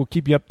talk. We'll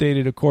keep you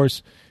updated, of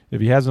course, if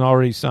he hasn't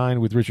already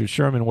signed with Richard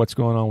Sherman, what's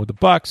going on with the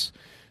Bucs.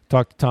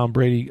 Talk to Tom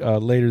Brady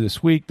later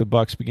this week. The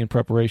Bucs begin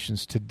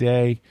preparations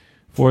today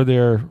for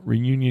their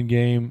reunion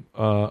game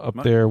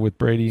up there with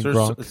Brady and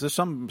Gronk. Is there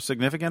something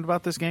significant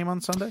about this game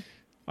on Sunday?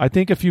 I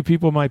think a few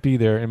people might be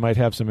there and might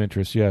have some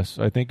interest, yes.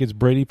 I think it's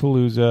Brady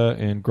Palooza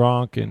and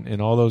Gronk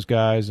and all those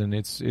guys, and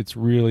it's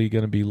really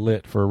going to be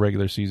lit for a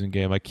regular season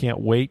game. I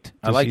can't wait to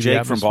I like see Jake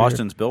the from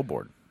Boston's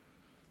billboard.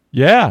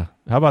 Yeah,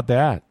 how about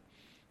that?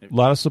 A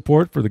lot of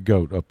support for the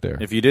GOAT up there.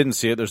 If you didn't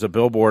see it, there's a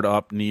billboard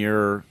up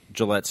near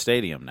Gillette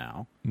Stadium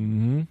now.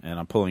 Mm-hmm. And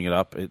I'm pulling it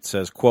up. It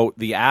says, quote,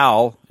 "The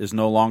owl is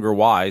no longer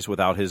wise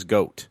without his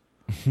goat."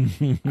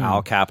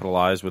 Owl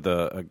capitalized with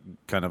a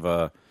kind of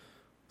a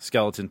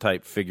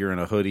skeleton-type figure in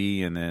a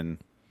hoodie and then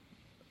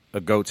a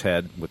goat's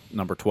head with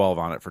number 12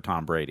 on it for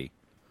Tom Brady.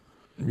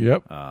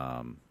 Yep.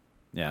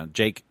 Yeah,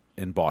 Jake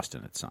in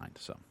Boston it's signed.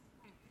 So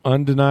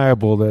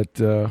undeniable that,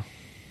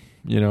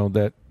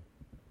 that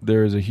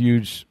there is a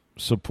huge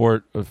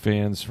support of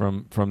fans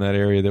from that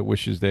area that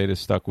wishes they'd have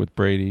stuck with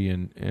Brady,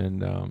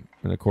 and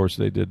of course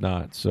they did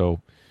not. So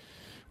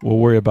we'll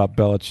worry about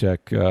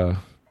Belichick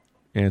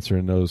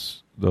answering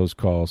those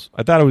calls.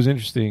 I thought it was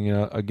interesting.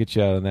 I'll get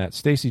you out on that.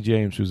 Stacey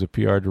James, who's a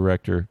PR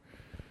director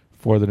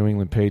for the New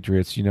England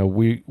Patriots,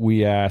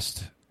 we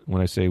asked,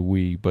 when I say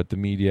we, but the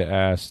media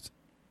asked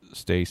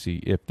Stacey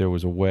if there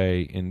was a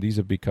way, and these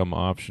have become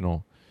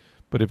optional,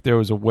 but if there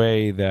was a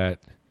way that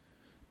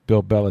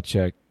Bill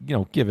Belichick,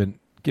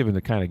 given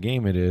the kind of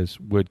game it is,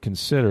 would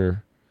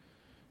consider,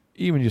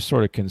 even just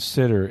sort of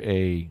consider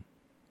a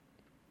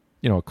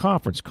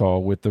conference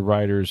call with the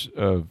writers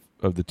of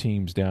the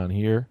teams down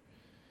here.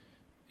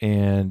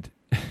 And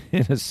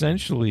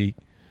essentially,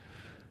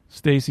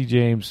 Stacey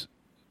James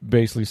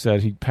basically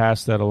said he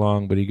passed that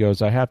along, but he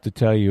goes, I have to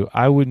tell you,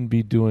 I wouldn't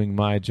be doing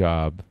my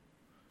job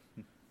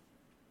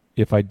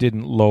if I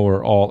didn't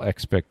lower all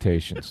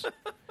expectations.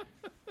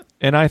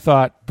 And I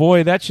thought,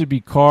 boy, that should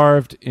be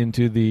carved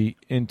into the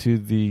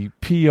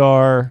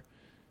PR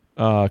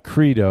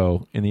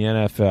credo in the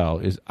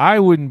NFL, is I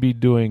wouldn't be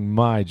doing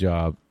my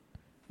job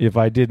if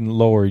I didn't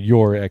lower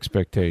your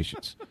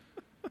expectations.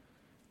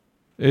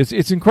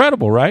 It's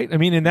incredible, right? I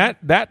mean, and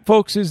that,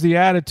 folks, is the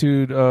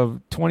attitude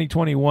of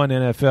 2021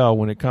 NFL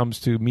when it comes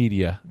to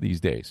media these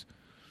days.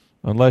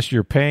 Unless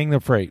you're paying the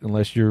freight,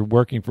 unless you're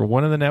working for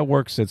one of the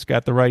networks that's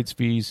got the rights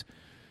fees,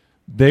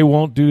 they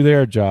won't do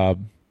their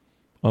job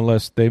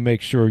unless they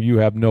make sure you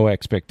have no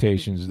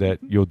expectations that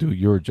you'll do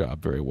your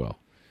job very well.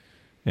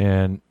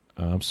 And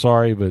I'm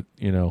sorry, but,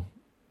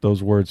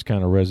 those words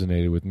kind of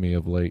resonated with me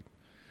of late.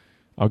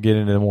 I'll get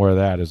into more of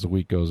that as the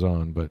week goes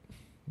on, but,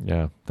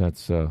 yeah,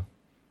 that's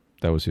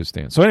That was his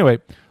stance. So anyway,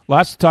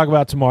 lots to talk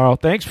about tomorrow.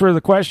 Thanks for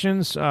the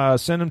questions.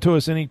 Send them to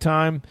us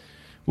anytime.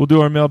 We'll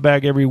do our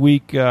mailbag every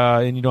week,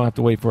 and you don't have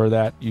to wait for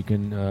that. You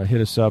can hit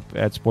us up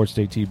at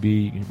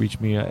SportsDayTB. You can reach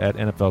me at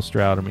NFL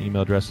Stroud, or my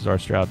email address is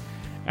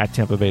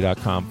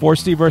rstroud@tampabay.com. For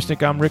Steve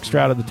Versnick, I'm Rick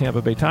Stroud of the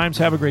Tampa Bay Times.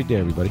 Have a great day,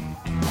 everybody.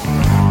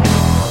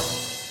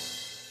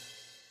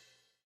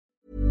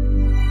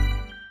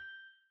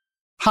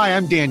 Hi,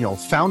 I'm Daniel,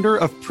 founder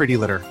of Pretty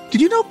Litter.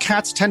 Did you know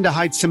cats tend to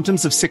hide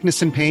symptoms of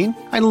sickness and pain?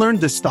 I learned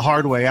this the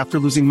hard way after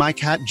losing my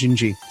cat,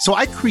 Gingy. So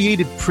I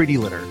created Pretty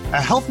Litter,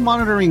 a health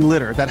monitoring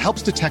litter that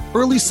helps detect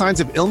early signs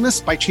of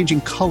illness by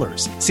changing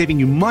colors, saving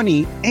you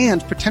money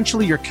and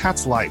potentially your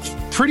cat's life.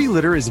 Pretty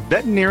Litter is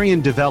veterinarian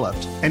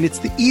developed, and it's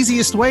the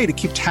easiest way to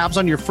keep tabs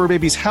on your fur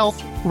baby's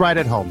health right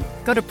at home.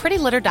 Go to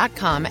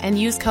prettylitter.com and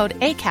use code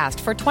ACAST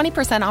for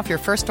 20% off your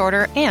first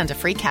order and a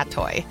free cat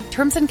toy.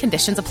 Terms and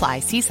conditions apply.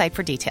 See site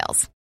for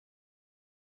details.